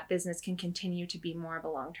so that business can continue to be more of a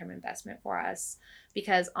long-term investment for us.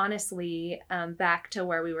 Because honestly, back to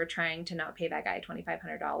where we were trying to not pay that guy $2,500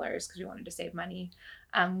 because we wanted to save money.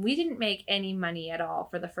 We didn't make any money at all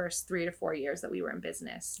for the first 3 to 4 years that we were in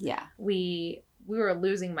business. Yeah. We were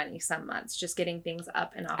losing money some months just getting things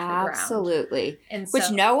up and off the ground. Absolutely. And so, which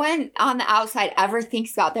no one on the outside ever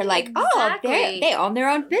thinks about. They're like, they own their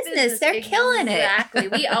own business. They're killing it. Exactly.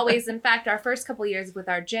 We always, in fact, our first couple of years with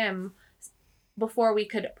our gym, before we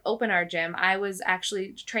could open our gym, I was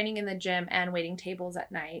actually training in the gym and waiting tables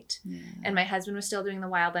at night. And my husband was still doing the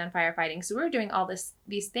wildland firefighting. So we were doing all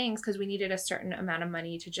these things because we needed a certain amount of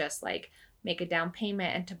money to just like make a down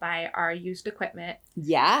payment and to buy our used equipment.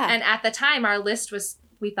 Yeah. And at the time, our list was,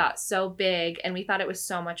 we thought, so big and we thought it was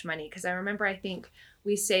so much money. Because I remember, I think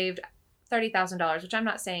we saved $30,000, which I'm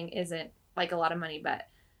not saying isn't like a lot of money, but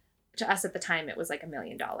to us at the time, it was like $1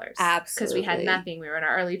 million. Absolutely. Because we had nothing. We were in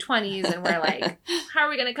our early 20s and we're like, how are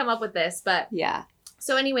we going to come up with this? But yeah.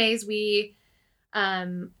 So anyways, we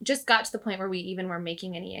just got to the point where we even were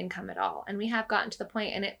making any income at all. And we have gotten to the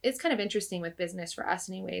point, and it's kind of interesting with business for us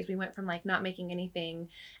anyways. We went from like not making anything.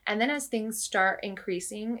 And then as things start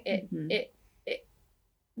increasing,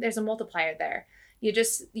 there's a multiplier there.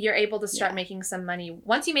 You're able to start making some money.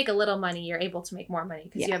 Once you make a little money, you're able to make more money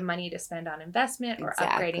because you have money to spend on investment or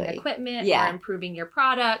upgrading equipment or improving your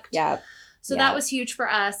product. Yeah. So that was huge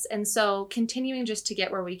for us. And so continuing just to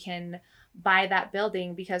get where we can buy that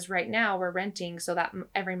building, because right now we're renting, so that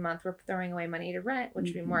every month we're throwing away money to rent, which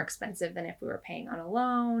would be more expensive than if we were paying on a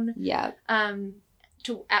loan. Yeah.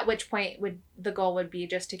 At which point the goal would be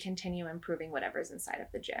just to continue improving whatever's inside of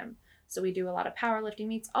the gym. So we do a lot of powerlifting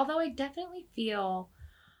meets, although I definitely feel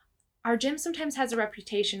our gym sometimes has a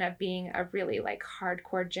reputation of being a really like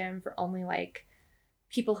hardcore gym for only like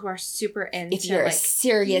people who are super into, if you're like, a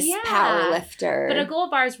serious power lifter. But a goal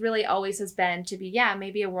of ours really always has been to be,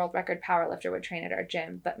 maybe a world record power lifter would train at our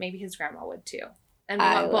gym, but maybe his grandma would too. And we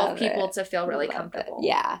want both people to feel really comfortable.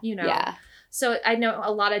 Yeah. You know? Yeah. So I know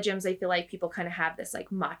a lot of gyms, they feel like people kind of have this like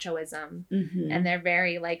machoism and they're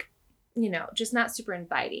very like, you know, just not super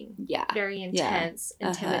inviting. Yeah. Very intense,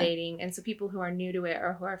 intimidating. And so people who are new to it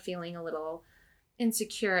or who are feeling a little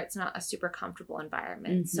insecure, it's not a super comfortable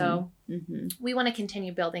environment. So we want to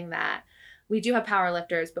continue building that. We do have power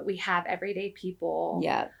lifters, but we have everyday people.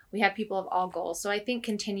 Yeah. We have people of all goals. So I think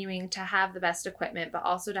continuing to have the best equipment, but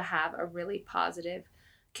also to have a really positive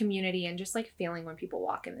community and just like feeling when people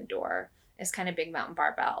walk in the door is kind of big mountain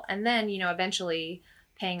barbell. And then, you know, eventually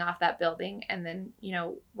paying off that building. And then, you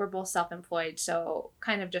know, we're both self-employed. So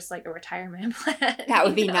kind of just like a retirement plan. That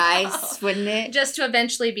would be nice, wouldn't it? Just to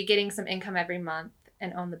eventually be getting some income every month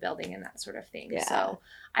and own the building and that sort of thing. Yeah. So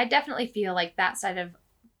I definitely feel like that side of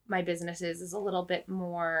my businesses is a little bit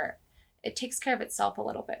more, it takes care of itself a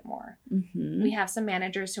little bit more. Mm-hmm. We have some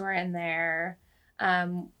managers who are in there.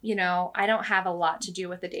 You know, I don't have a lot to do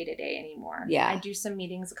with the day-to-day anymore. Yeah. I do some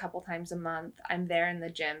meetings a couple times a month. I'm there in the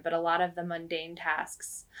gym, but a lot of the mundane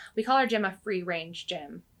tasks, we call our gym a free range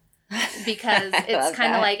gym because it's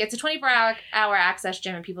kind of like, it's a 24-hour access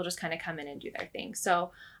gym and people just kind of come in and do their thing.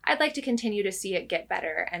 So I'd like to continue to see it get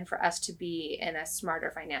better and for us to be in a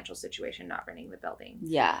smarter financial situation, not running the building.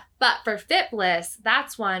 Yeah. But for Fitbliss,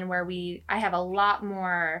 that's one where I have a lot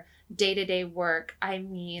more day-to-day work. I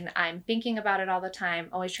mean, I'm thinking about it all the time,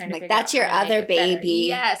 always trying to figure out that's your other baby.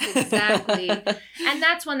 Yes, exactly. And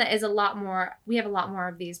that's one that is a lot more, we have a lot more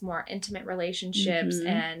of these more intimate relationships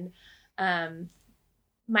and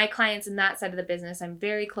my clients in that side of the business, I'm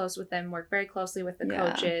very close with them, work very closely with the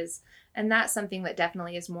coaches. And that's something that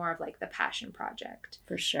definitely is more of like the passion project.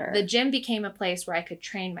 For sure. The gym became a place where I could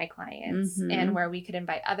train my clients and where we could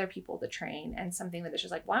invite other people to train, and something that is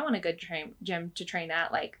just like, well, I want a good gym to train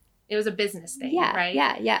at. Like, it was a business thing, right?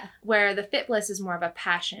 Yeah. Where the Fitbliss is more of a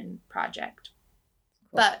passion project.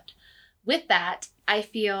 Cool. But with that, I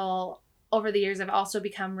feel over the years, I've also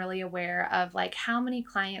become really aware of like, how many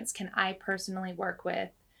clients can I personally work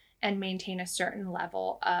with and maintain a certain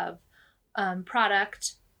level of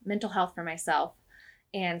product, mental health for myself,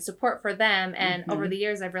 and support for them. And over the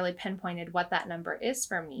years, I've really pinpointed what that number is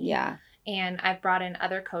for me. Yeah. And I've brought in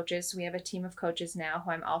other coaches. So we have a team of coaches now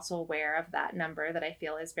who I'm also aware of that number that I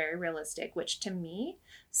feel is very realistic, which to me,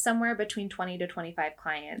 somewhere between 20 to 25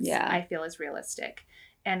 clients, I feel is realistic.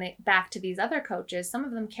 And back to these other coaches, some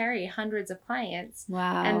of them carry hundreds of clients.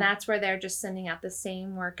 Wow. And that's where they're just sending out the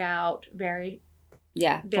same workout, very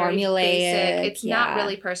formulaic. basic. It's not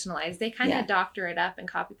really personalized. They kind of doctor it up and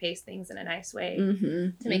copy paste things in a nice way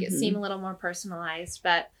to make it seem a little more personalized.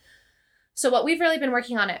 But so what we've really been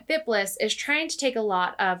working on at Fitbliss is trying to take a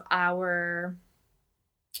lot of our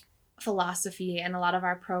philosophy and a lot of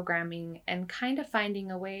our programming and kind of finding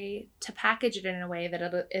a way to package it in a way that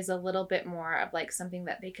it is a little bit more of like something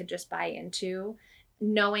that they could just buy into,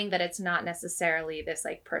 knowing that it's not necessarily this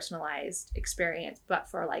like personalized experience, but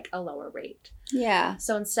for like a lower rate. Yeah.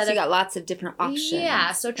 So instead you got lots of different options.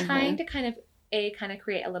 Yeah. So trying to kind of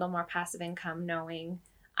create a little more passive income, knowing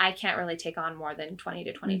I can't really take on more than 20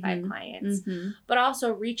 to 25 clients, but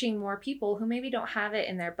also reaching more people who maybe don't have it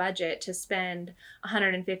in their budget to spend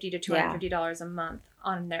 $150 to $250 a month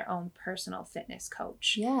on their own personal fitness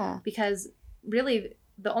coach. Yeah. Because really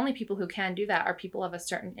the only people who can do that are people of a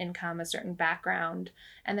certain income, a certain background.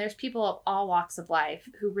 And there's people of all walks of life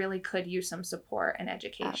who really could use some support and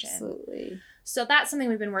education. Absolutely. So that's something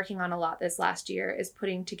we've been working on a lot this last year, is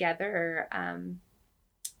putting together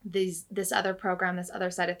this other program, this other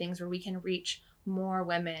side of things where we can reach more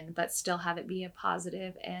women, but still have it be a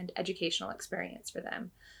positive and educational experience for them.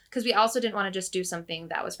 Because we also didn't want to just do something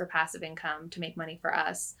that was for passive income to make money for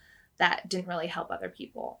us that didn't really help other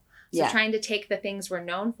people. So trying to take the things we're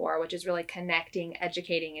known for, which is really connecting,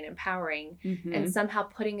 educating, and empowering, and somehow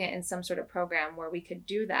putting it in some sort of program where we could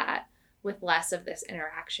do that with less of this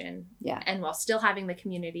interaction. Yeah. And while still having the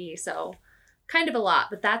community. So kind of a lot,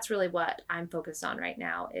 but that's really what I'm focused on right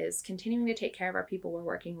now, is continuing to take care of our people we're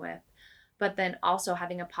working with, but then also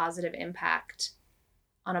having a positive impact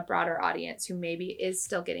on a broader audience who maybe are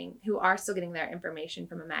still getting their information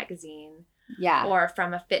from a magazine or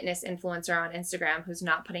from a fitness influencer on Instagram who's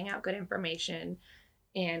not putting out good information,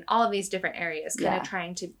 and all of these different areas, kind of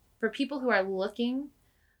trying to, for people who are looking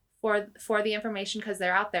for the information because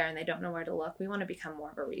they're out there and they don't know where to look, we want to become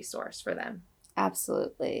more of a resource for them.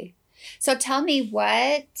 Absolutely. So tell me,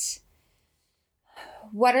 what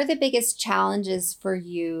are the biggest challenges for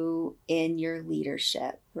you in your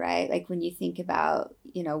leadership, right? Like when you think about,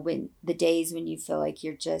 when the days when you feel like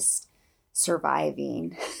you're just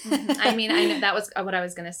surviving. I mean, I know that was what I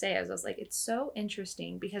was going to say. I was like, it's so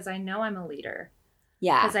interesting because I know I'm a leader.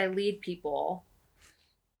 Yeah. Because I lead people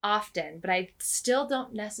often, but I still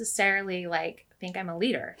don't necessarily think I'm a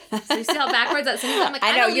leader. So you see how backwards that seems? I'm like,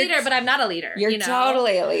 I'm a leader, but I'm not a leader. You're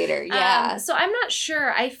totally a leader. Yeah. So I'm not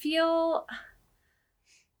sure. I'm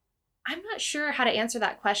not sure how to answer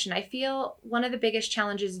that question. I feel one of the biggest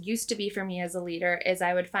challenges used to be for me as a leader is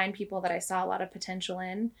I would find people that I saw a lot of potential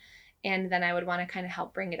in, and then I would want to kind of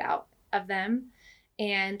help bring it out of them.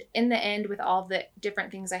 And in the end, with all the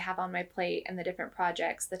different things I have on my plate and the different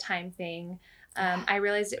projects, the time thing, I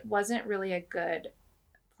realized it wasn't really a good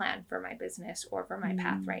plan for my business or for my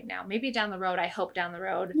path right now. Maybe down the road, I hope down the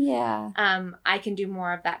road, I can do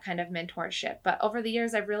more of that kind of mentorship. But over the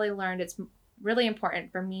years, I've really learned it's really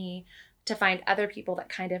important for me to find other people that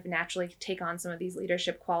kind of naturally take on some of these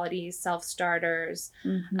leadership qualities, self-starters,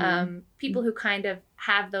 people who kind of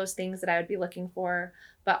have those things that I would be looking for,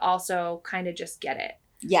 but also kind of just get it.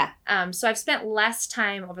 Yeah. So I've spent less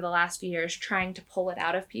time over the last few years trying to pull it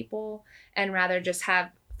out of people and rather just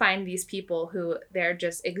find these people who they're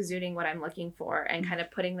just exuding what I'm looking for and kind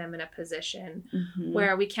of putting them in a position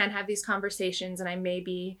where we can have these conversations and I may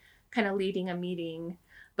be kind of leading a meeting,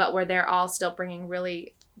 but where they're all still bringing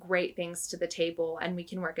really great things to the table and we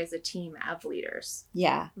can work as a team of leaders.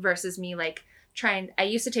 Yeah. Versus me I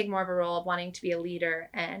used to take more of a role of wanting to be a leader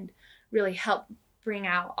and really help bring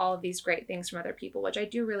out all of these great things from other people, which I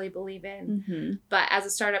do really believe in. But as a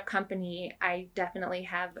startup company, I definitely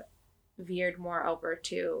have veered more over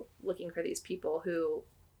to looking for these people who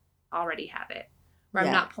already have it, where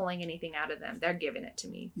I'm not pulling anything out of them. They're giving it to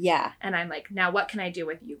me. Yeah. And I'm like, now what can I do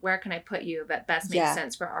with you? Where can I put you that best makes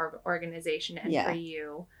sense for our organization and for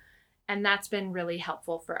you? And that's been really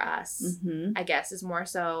helpful for us, I guess, is more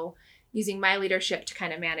so using my leadership to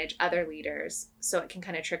kind of manage other leaders so it can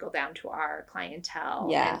kind of trickle down to our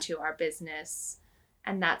clientele and to our business.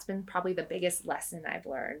 And that's been probably the biggest lesson I've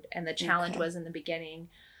learned. And the challenge was in the beginning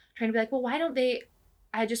trying to be like, well, why don't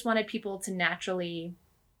I just wanted people to naturally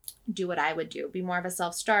do what I would do, be more of a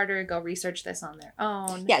self-starter, go research this on their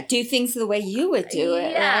own. Yeah, do things the way you would do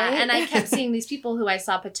it, right? And I kept seeing these people who I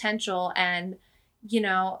saw potential and,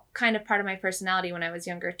 kind of part of my personality when I was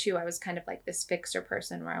younger too, I was kind of like this fixer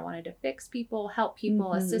person where I wanted to fix people, help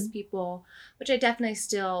people, assist people, which I definitely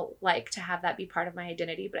still like to have that be part of my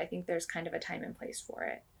identity, but I think there's kind of a time and place for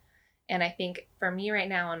it. And I think for me right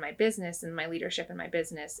now in my business and my leadership in my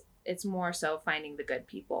business, it's more so finding the good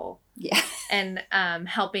people and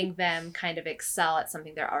helping them kind of excel at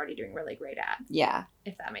something they're already doing really great at. Yeah.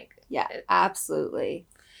 If that makes sense. Yeah, absolutely.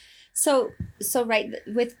 So right,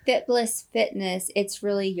 with Fitbliss Fitness, it's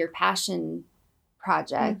really your passion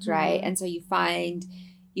project, right? And so you find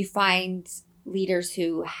leaders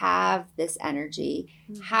who have this energy.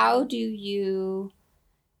 How do you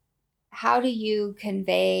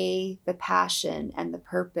convey the passion and the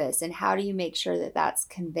purpose, and how do you make sure that that's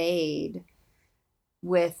conveyed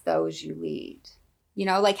with those you lead?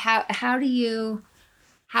 Like how do you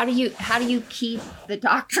keep the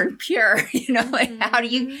doctrine pure? How do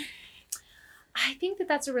you? I think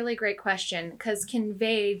that's a really great question, because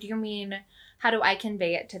convey, do you mean how do I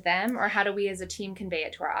convey it to them, or how do we as a team convey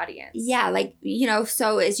it to our audience? Yeah,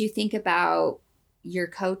 so as you think about your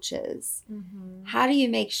coaches, how do you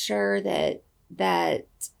make sure that the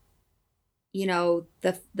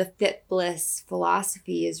Fitbliss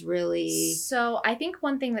philosophy is really... So I think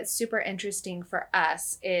one thing that's super interesting for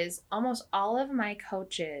us is almost all of my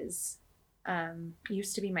coaches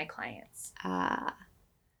used to be my clients.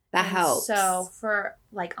 That helps. So for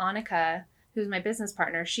like Annika, who's my business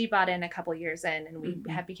partner, she bought in a couple years in and we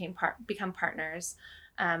have become partners.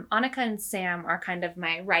 Annika and Sam are kind of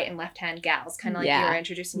my right and left hand gals, kind of like you were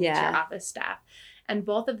introducing me to your office staff. And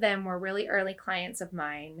both of them were really early clients of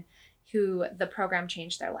mine who the program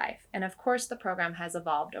changed their life. And of course, the program has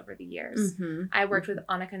evolved over the years. I worked with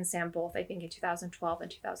Annika and Sam both, I think, in 2012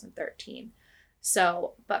 and 2013.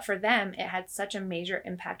 So, but for them, it had such a major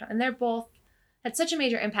impact and they're both had such a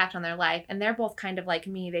major impact on their life. And they're both kind of like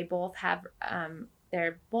me. They both have,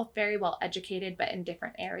 they're both very well educated, but in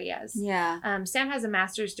different areas. Yeah. Sam has a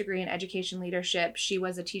master's degree in education leadership. She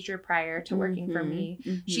was a teacher prior to working for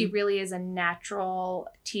me. She really is a natural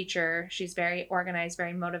teacher. She's very organized,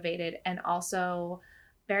 very motivated, and also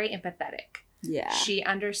very empathetic. Yeah. She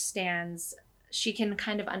can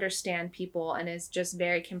kind of understand people and is just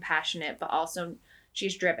very compassionate, but also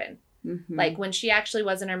she's driven. Like when she actually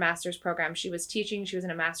was in her master's program, she was teaching, she was in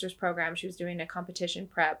a master's program, she was doing a competition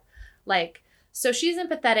prep. So she's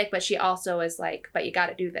empathetic, but she also is like, but you got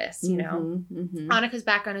to do this, Annika's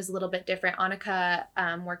background is a little bit different. Annika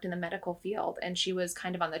worked in the medical field and she was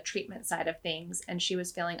kind of on the treatment side of things. And she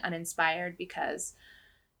was feeling uninspired because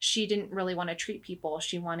she didn't really want to treat people.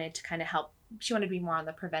 She wanted to kind of help. She wanted to be more on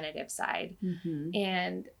the preventative side.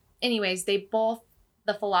 And anyways, the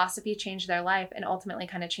philosophy changed their life and ultimately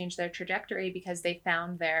kind of changed their trajectory because they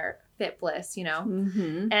found their Fitbliss,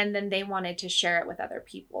 and then they wanted to share it with other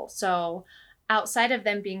people. So outside of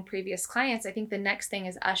them being previous clients, I think the next thing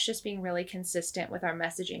is us just being really consistent with our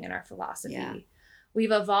messaging and our philosophy.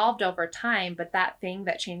 we've evolved over time, but that thing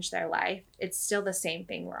that changed their life, it's still the same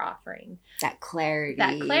thing we're offering. That clarity.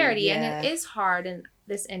 Yeah. And it is hard in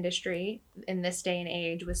this industry, in this day and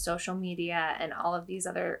age, with social media and all of these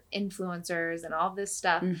other influencers and all this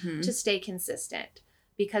stuff, to stay consistent,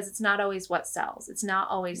 because it's not always what sells. It's not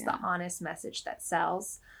always the honest message that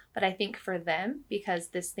sells. But I think for them, because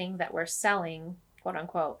this thing that we're selling, quote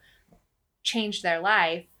unquote, changed their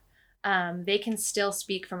life, they can still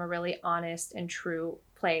speak from a really honest and true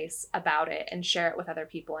place about it and share it with other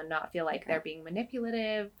people and not feel like they're being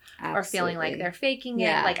manipulative or feeling like they're faking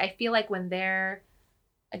it. Like, I feel like when they're,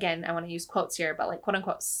 again, I want to use quotes here, but like, quote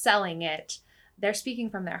unquote, selling it, they're speaking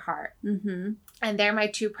from their heart. And they're my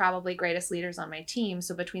two probably greatest leaders on my team.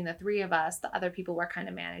 So between the three of us, the other people we're kind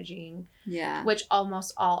of managing, which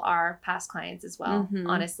almost all are past clients as well,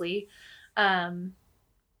 honestly.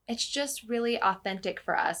 It's just really authentic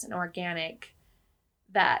for us and organic,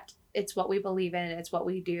 that it's what we believe in. It's what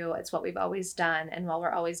we do. It's what we've always done. And while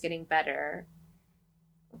we're always getting better,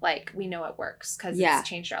 like, we know it works because it's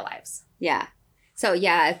changed our lives. Yeah. So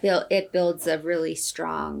it builds a really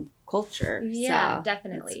strong culture. Yeah, so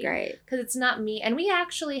definitely. It's great. Because it's not me. And we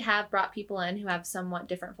actually have brought people in who have somewhat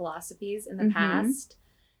different philosophies in the past.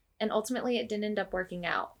 And ultimately it didn't end up working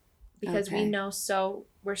out because we know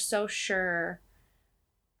we're so sure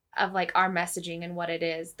of like our messaging and what it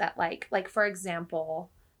is that like for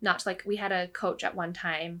example, not to like, we had a coach at one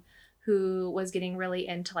time who was getting really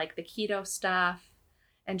into like the keto stuff,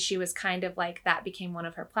 and she was kind of like, that became one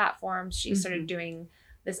of her platforms. She started doing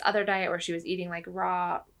this other diet where she was eating like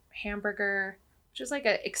raw hamburger, which was like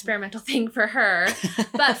an experimental thing for her.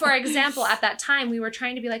 But for example, at that time we were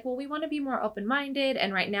trying to be like, well, we want to be more open-minded,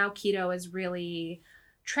 and right now keto is really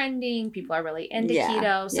trending. People are really into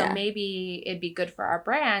keto. So maybe it'd be good for our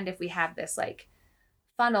brand if we have this like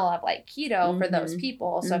funnel of like keto for those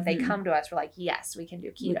people. So if they come to us, we're like, yes, we can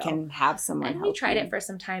do keto. We can have someone. And we tried it for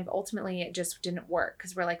some time, but ultimately it just didn't work,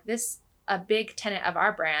 because we're like, a big tenet of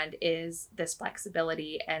our brand is this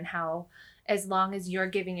flexibility, and how as long as you're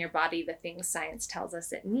giving your body the things science tells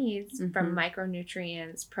us it needs, from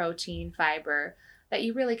micronutrients, protein, fiber, that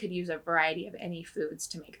you really could use a variety of any foods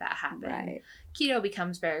to make that happen. Right. Keto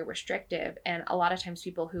becomes very restrictive. And a lot of times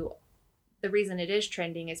the reason it is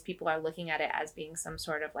trending is people are looking at it as being some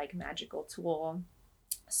sort of like magical tool.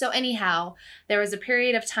 So anyhow, there was a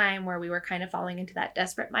period of time where we were kind of falling into that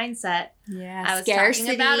desperate mindset. Yeah, I was scarcity.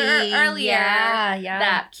 Talking about it earlier.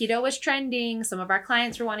 That keto was trending. Some of our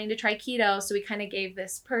clients were wanting to try keto. So we kind of gave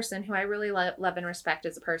this person, who I really love and respect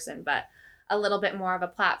as a person, but a little bit more of a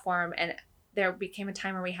platform. And there became a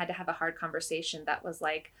time where we had to have a hard conversation that was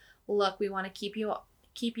like, look, we want to keep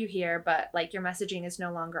you here, but like, your messaging is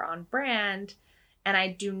no longer on brand. And I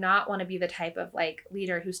do not want to be the type of like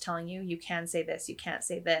leader who's telling you, you can say this, you can't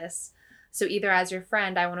say this. So either as your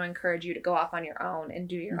friend, I want to encourage you to go off on your own and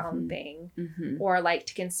do your own thing, or like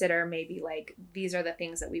to consider maybe like, these are the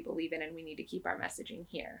things that we believe in and we need to keep our messaging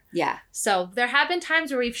here. Yeah. So there have been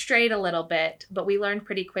times where we've strayed a little bit, but we learned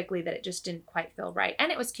pretty quickly that it just didn't quite feel right.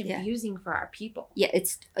 And it was confusing for our people.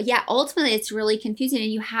 Ultimately it's really confusing,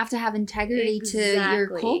 and you have to have integrity to your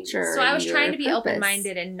culture. So I was trying to be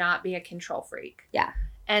open-minded and not be a control freak. Yeah.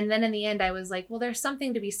 And then in the end, I was like, well, there's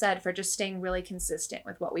something to be said for just staying really consistent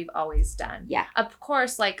with what we've always done. Yeah. Of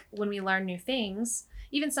course, like when we learn new things,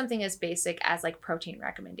 even something as basic as like protein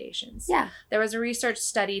recommendations. Yeah. There was a research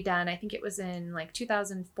study done, I think it was in like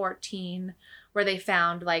 2014, where they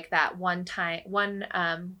found like that one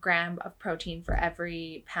gram of protein for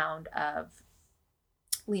every pound of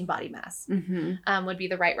lean body mass would be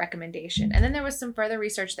the right recommendation. And then there was some further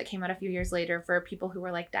research that came out a few years later for people who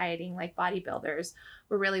were like dieting, like bodybuilders,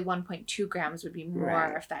 where really 1.2 grams would be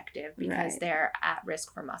more effective because they're at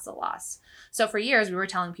risk for muscle loss. So for years we were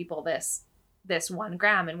telling people this 1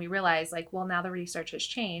 gram, and we realized like, well, now the research has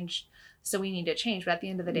changed, so we need to change. But at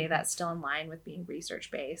the end of the day, that's still in line with being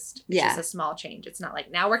research-based. It's just a small change. It's not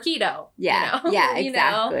like now we're keto. Yeah. You know? Yeah,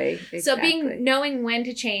 exactly. So knowing when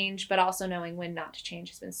to change, but also knowing when not to change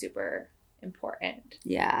has been super important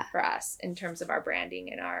for us in terms of our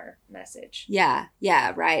branding and our message. Yeah.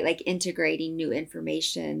 Yeah. Right. Like integrating new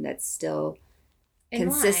information that's still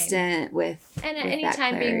consistent with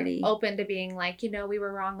anytime being open to being like, we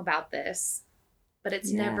were wrong about this. But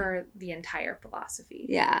it's never the entire philosophy.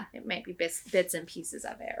 Yeah. It might be bits and pieces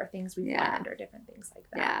of it, or things we've learned, or different things like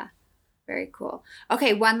that. Yeah. Very cool.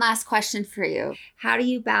 Okay, one last question for you. How do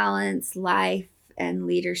you balance life and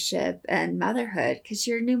leadership and motherhood? Because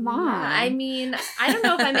you're a new mom. Yeah, I mean, I don't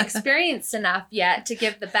know if I'm experienced enough yet to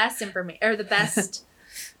give the best information or the best,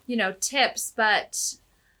 tips. But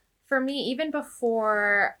for me, even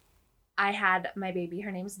before I had my baby.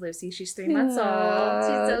 Her name's Lucy. She's 3 months old.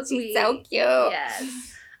 She's so sweet. She's so cute.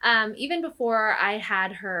 Yes. Even before I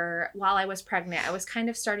had her, while I was pregnant, I was kind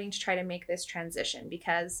of starting to try to make this transition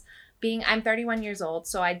because I'm 31 years old,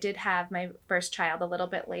 so I did have my first child a little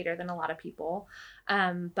bit later than a lot of people.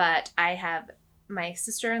 But I have my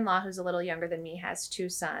sister-in-law, who's a little younger than me, has 2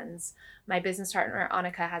 sons. My business partner,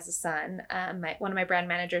 Annika, has a son. One of my brand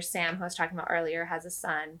managers, Sam, who I was talking about earlier, has a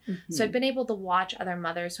son. Mm-hmm. So I've been able to watch other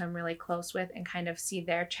mothers who I'm really close with and kind of see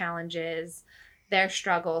their challenges, their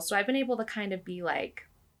struggles. So I've been able to kind of be like,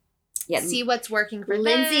 see what's working for them.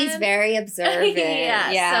 Lynndsey's very observant.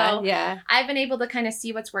 Yeah. I've been able to kind of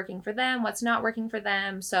see what's working for them, what's not working for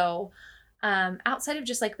them. So outside of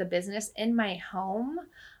just like the business in my home,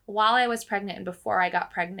 while I was pregnant and before I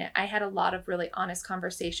got pregnant, I had a lot of really honest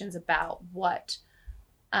conversations about what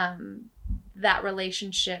that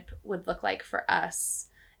relationship would look like for us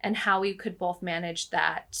and how we could both manage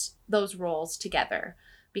those roles together.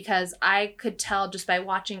 Because I could tell just by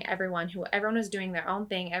watching everyone was doing their own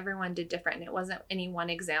thing. Everyone did different. And it wasn't any one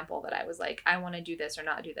example that I was like, I want to do this or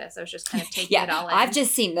not do this. I was just kind of taking it all in. I've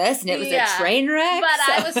just seen this and it was a train wreck. But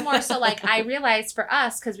I was more so like, I realized for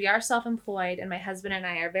us, because we are self-employed and my husband and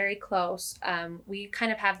I are very close, we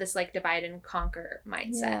kind of have this like divide and conquer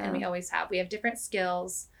mindset. And we always have. We have different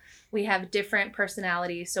skills. We have different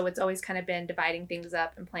personalities. So it's always kind of been dividing things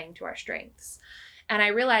up and playing to our strengths. And I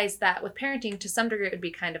realized that with parenting, to some degree, it would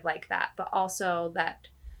be kind of like that. But also that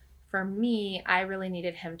for me, I really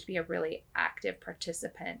needed him to be a really active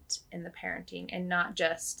participant in the parenting and not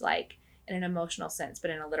just like in an emotional sense, but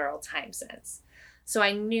in a literal time sense. So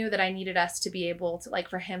I knew that I needed us to be able to, like,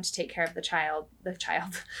 for him to take care of the child,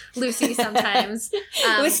 Lucy sometimes.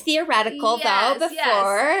 It was theoretical though before.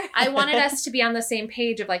 Yes. I wanted us to be on the same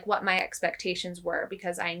page of like what my expectations were,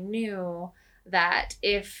 because I knew that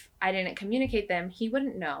if I didn't communicate them, he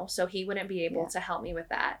wouldn't know. So he wouldn't be able to help me with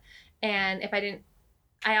that. And if I didn't,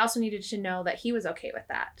 I also needed to know that he was okay with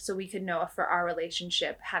that. So we could know if for our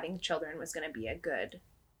relationship, having children was going to be a good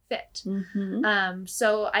fit. Mm-hmm.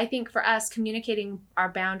 So I think for us, communicating our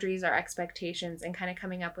boundaries, our expectations, and kind of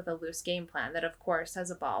coming up with a loose game plan that of course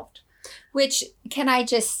has evolved. Which, can I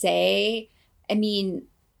just say, I mean,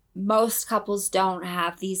 most couples don't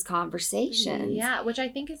have these conversations. Yeah, which I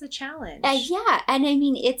think is a challenge. Yeah, and I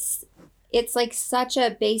mean, it's like such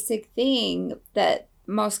a basic thing that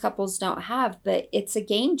most couples don't have, but it's a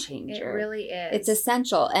game changer. It really is. It's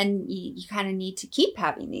essential, and you kind of need to keep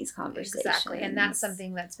having these conversations. Exactly, and that's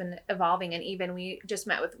something that's been evolving. And even we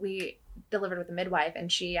delivered with a midwife,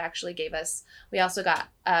 and she actually we also got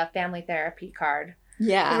a family therapy card.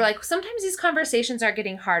 Yeah. We're like, sometimes these conversations are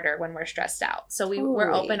getting harder when we're stressed out. So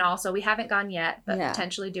we're open also. We haven't gone yet, but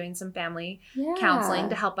potentially doing some family counseling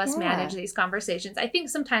to help us manage these conversations. I think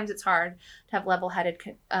sometimes it's hard to have level-headed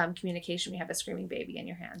communication when you have a screaming baby in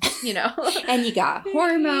your hands, you know? And you got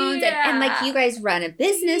hormones and like you guys run a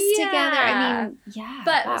business together. I mean,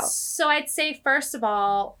 But so I'd say, first of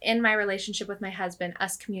all, in my relationship with my husband,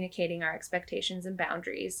 us communicating our expectations and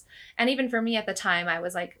boundaries. And even for me at the time, I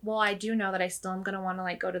was like, well, I do know that I still am going to want to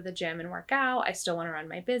like go to the gym and work out. I still want to run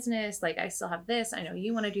my business. Like I still have this. I know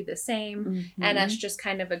you want to do the same. Mm-hmm. And us just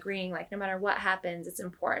kind of agreeing, like, no matter what happens, it's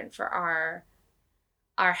important for our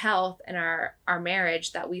health and our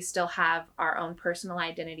marriage that we still have our own personal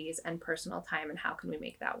identities and personal time, and how can we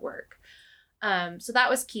make that work. So that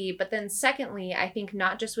was key. But then secondly, I think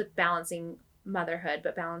not just with balancing motherhood,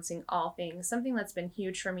 but balancing all things, something that's been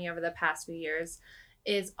huge for me over the past few years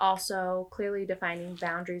is also clearly defining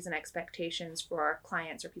boundaries and expectations for our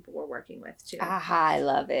clients or people we're working with too. I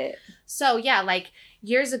love it. So yeah, like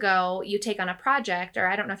years ago, you take on a project, or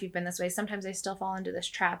I don't know if you've been this way, sometimes I still fall into this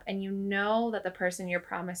trap, and you know that the person you're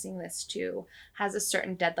promising this to has a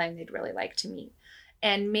certain deadline they'd really like to meet.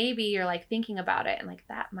 And maybe you're like thinking about it and like,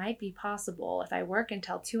 that might be possible if I work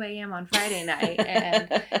until 2 a.m. on Friday night, and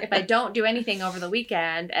if I don't do anything over the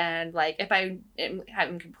weekend, and like if I'm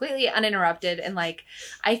completely uninterrupted. And like,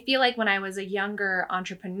 I feel like when I was a younger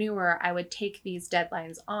entrepreneur, I would take these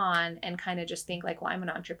deadlines on and kind of just think like, well, I'm an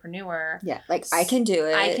entrepreneur. Yeah, like I can do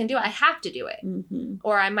it. I have to do it. Mm-hmm.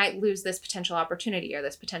 Or I might lose this potential opportunity or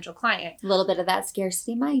this potential client. A little bit of that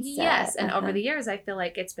scarcity mindset. Yes, and over the years, I feel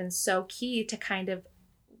like it's been so key to kind of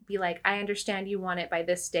be like, I understand you want it by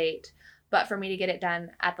this date, but for me to get it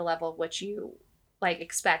done at the level of which you like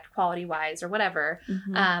expect quality wise or whatever,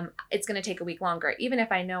 it's going to take a week longer. Even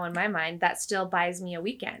if I know in my mind that still buys me a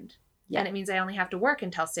weekend. Yeah. And it means I only have to work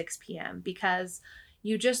until 6 p.m. because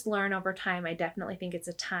you just learn over time. I definitely think it's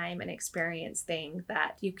a time and experience thing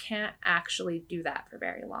that you can't actually do that for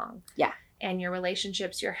very long. Yeah. And your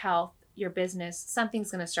relationships, your health, your business,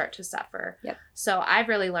 something's going to start to suffer. Yep. So I've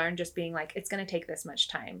really learned just being like, it's going to take this much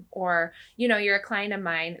time. Or, you know, you're a client of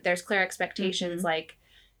mine. There's clear expectations. Like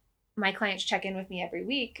my clients check in with me every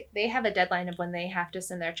week. They have a deadline of when they have to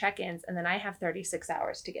send their check-ins. And then I have 36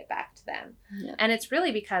 hours to get back to them. Yep. And it's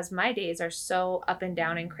really because my days are so up and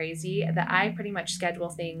down and crazy that I pretty much schedule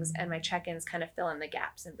things and my check-ins kind of fill in the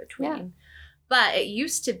gaps in between. Yeah. But it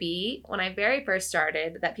used to be, when I very first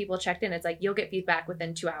started, that people checked in. It's like, you'll get feedback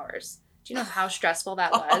within 2 hours. Do you know how stressful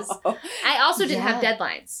that was? I also didn't have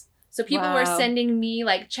deadlines. So people were sending me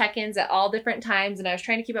like check-ins at all different times, and I was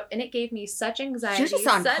trying to keep up. And it gave me such anxiety. You're just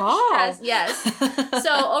on such call. Stress. Yes.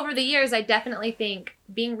 So over the years, I definitely think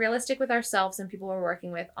being realistic with ourselves and people we're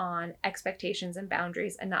working with on expectations and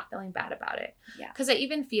boundaries and not feeling bad about it. Yeah. Because I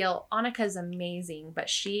even feel Annika's amazing, but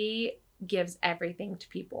she gives everything to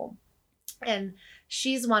people. And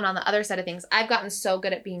she's one on the other side of things. I've gotten so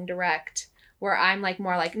good at being direct where I'm like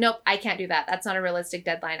more like, nope, I can't do that. That's not a realistic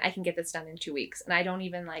deadline. I can get this done in 2 weeks. And I don't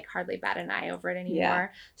even like hardly bat an eye over it anymore. Yeah.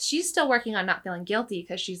 She's still working on not feeling guilty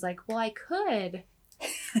because she's like, well, I could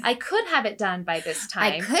have it done by this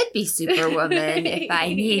time. I could be Superwoman if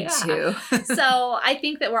I need to. So I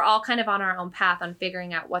think that we're all kind of on our own path on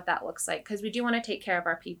figuring out what that looks like, because we do want to take care of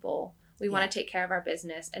our people. We want to take care of our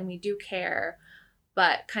business, and we do care,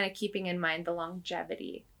 but kind of keeping in mind the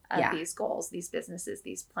longevity of these goals, these businesses,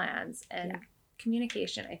 these plans. And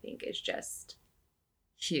communication, I think, is just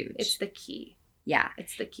huge. It's the key. Yeah.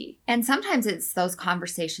 It's the key. And sometimes it's those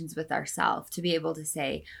conversations with ourselves to be able to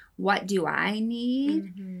say, what do I need?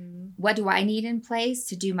 Mm-hmm. What do I need in place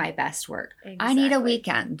to do my best work? Exactly. I need a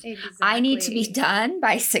weekend. Exactly. I need to be done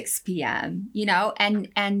by 6 p.m., you know,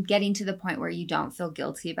 and getting to the point where you don't feel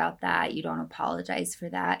guilty about that. You don't apologize for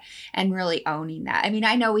that, and really owning that. I mean,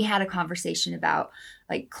 I know we had a conversation about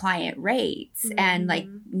like client rates and like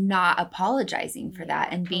not apologizing for that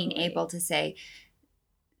and being able to say,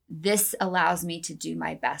 this allows me to do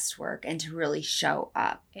my best work and to really show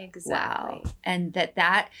up. Exactly. Well. And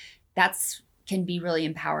that's can be really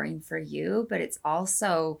empowering for you, but it's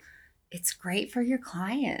great for your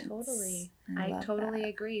clients. Totally. I totally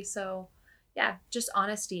agree. So yeah, just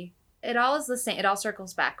honesty. It all is the same. It all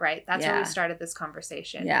circles back, right? That's where we started this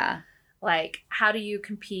conversation. Yeah. Like, how do you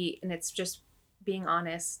compete? And it's just being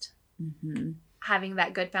honest, having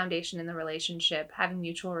that good foundation in the relationship, having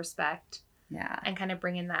mutual respect. Yeah. And kind of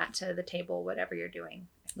bringing that to the table, whatever you're doing.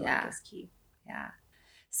 I feel like is key. Yeah.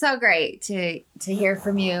 So great to hear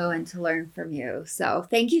from you and to learn from you. So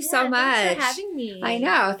thank you so much. Thanks for having me. I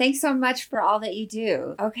know. Thanks so much for all that you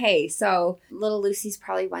do. Okay. So little Lucy's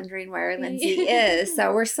probably wondering where Lynndsey is.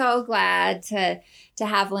 So we're so glad to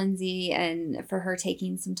have Lynndsey and for her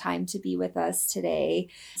taking some time to be with us today.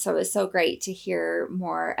 So it was so great to hear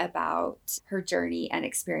more about her journey and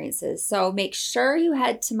experiences. So make sure you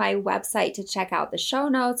head to my website to check out the show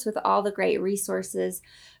notes with all the great resources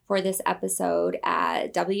for this episode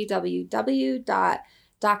at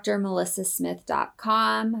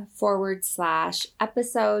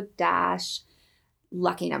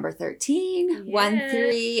www.drmelissasmith.com/episode-lucky number 13.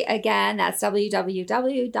 13. Again, that's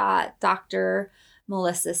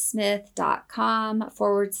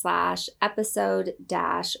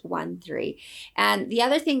www.drmelissasmith.com/episode-13. And the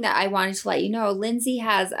other thing that I wanted to let you know, Lynndsey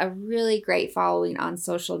has a really great following on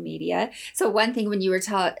social media. So one thing when you were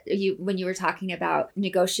talking about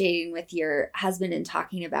negotiating with your husband and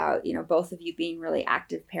talking about, you know, both of you being really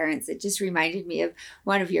active parents, it just reminded me of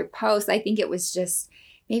one of your posts. I think it was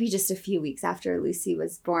maybe just a few weeks after Lucy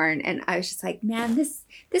was born. And I was just like, man, this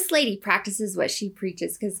lady practices what she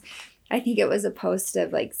preaches, because I think it was a post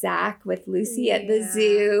of like Zach with Lucy at the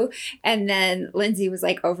zoo. And then Lynndsey was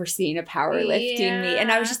like overseeing a powerlifting meet.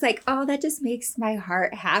 And I was just like, oh, that just makes my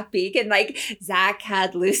heart happy. And like Zach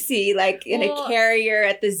had Lucy like in a carrier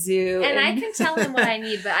at the zoo. And I can tell him what I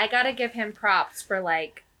need, but I got to give him props for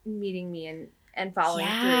like meeting me and following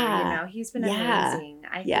through. You know, he's been amazing.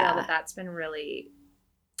 I feel that that's been really,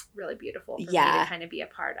 really beautiful for me to kind of be a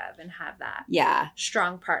part of and have that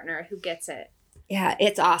strong partner who gets it. Yeah,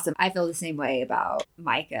 it's awesome. I feel the same way about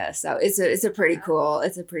Micah. So it's a pretty cool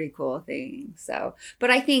thing. So,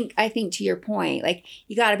 but I think to your point, like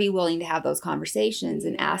you got to be willing to have those conversations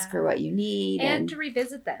and ask for what you need and to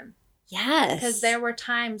revisit them. Yes. Because there were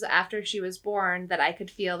times after she was born that I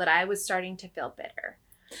could feel that I was starting to feel bitter.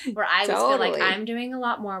 Where I was feel like I'm doing a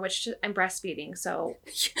lot more, which I'm breastfeeding. So,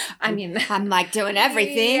 I mean, I'm like doing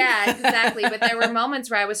everything. Yeah, exactly. But there were moments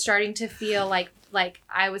where I was starting to feel like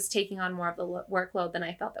I was taking on more of the workload than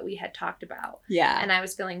I felt that we had talked about. Yeah. And I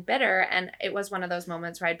was feeling bitter. And it was one of those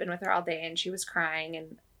moments where I'd been with her all day and she was crying.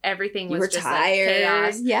 And everything You was were just tired. like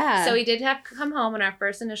chaos. Yeah. So we did have to come home, and our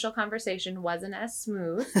first initial conversation wasn't as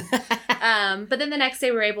smooth. But then the next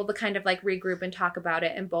day we were able to kind of like regroup and talk about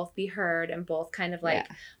it and both be heard and both kind of like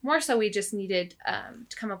more so we just needed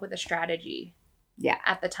to come up with a strategy. Yeah.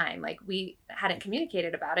 At the time, like we hadn't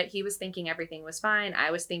communicated about it. He was thinking everything was fine.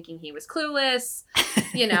 I was thinking he was clueless,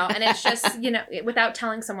 and it's just, without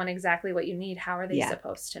telling someone exactly what you need, how are they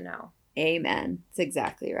supposed to know? Amen. That's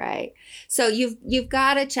exactly right. So you've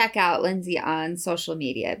got to check out Lynndsey on social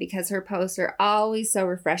media because her posts are always so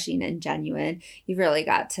refreshing and genuine. You've really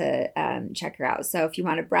got to check her out. So if you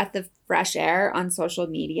want a breath of fresh air on social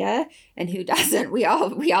media, and who doesn't, we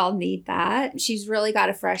all need that. She's really got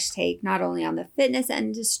a fresh take, not only on the fitness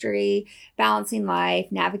industry, balancing life,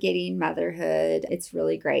 navigating motherhood. It's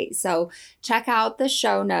really great. So check out the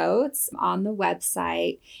show notes on the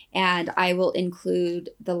website, and I will include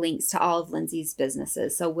the links to all of Lynndsey's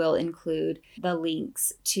businesses. So we'll include the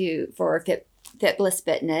links for Fitbliss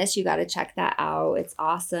Fitness. You got to check that out. It's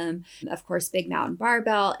awesome. Of course, Big Mountain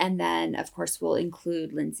Barbell. And then, of course, we'll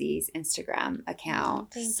include Lynndsey's Instagram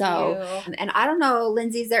account. Thank you. And I don't know,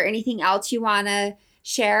 Lynndsey, is there anything else you want to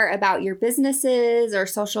share about your businesses or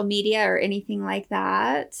social media or anything like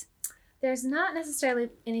that? There's not necessarily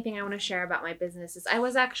anything I want to share about my businesses. I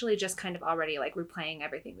was actually just kind of already like replaying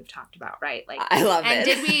everything we've talked about, right? Like I love and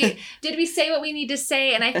it. did we say what we need to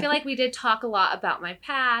say? And I feel like we did talk a lot about my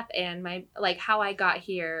path and my like how I got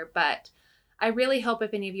here, but I really hope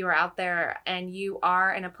if any of you are out there and you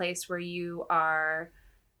are in a place where you are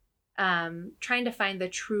trying to find the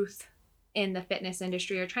truth in the fitness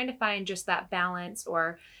industry or trying to find just that balance,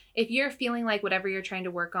 or if you're feeling like whatever you're trying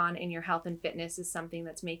to work on in your health and fitness is something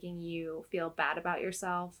that's making you feel bad about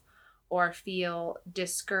yourself or feel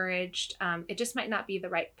discouraged, it just might not be the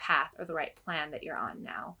right path or the right plan that you're on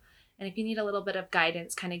now. And if you need a little bit of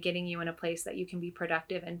guidance, kind of getting you in a place that you can be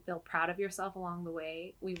productive and feel proud of yourself along the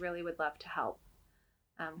way, we really would love to help.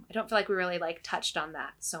 I don't feel like we really like touched on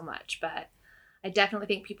that so much, but I definitely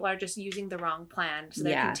think people are just using the wrong plan. So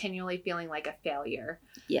they're continually feeling like a failure.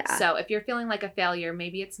 Yeah. So if you're feeling like a failure,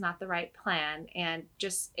 maybe it's not the right plan, and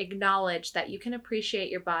just acknowledge that you can appreciate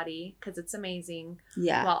your body because it's amazing.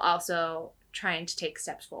 Yeah. While also trying to take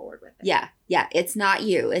steps forward with it. Yeah. Yeah. It's not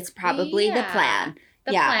you. It's probably the plan.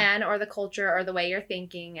 The plan or the culture or the way you're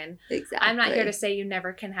thinking. And I'm not here to say you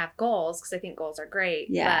never can have goals because I think goals are great.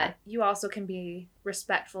 Yeah. But you also can be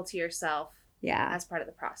respectful to yourself. Yeah, as part of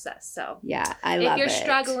the process. So I love it. If you're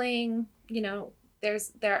struggling, there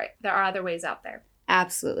are other ways out there.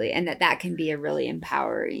 Absolutely, and that can be a really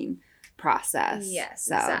empowering process. Yes,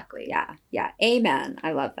 exactly. Yeah. Amen.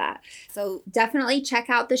 I love that. So definitely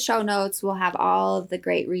check out the show notes. We'll have all of the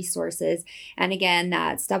great resources. And again,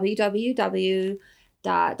 that's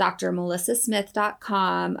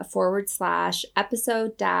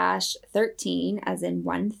www.drmelissasmith.com/episode-13 as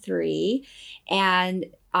in 13. And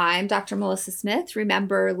I'm Dr. Melissa Smith.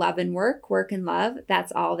 Remember, love and work and love.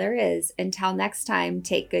 That's all there is. Until next time,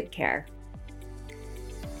 take good care.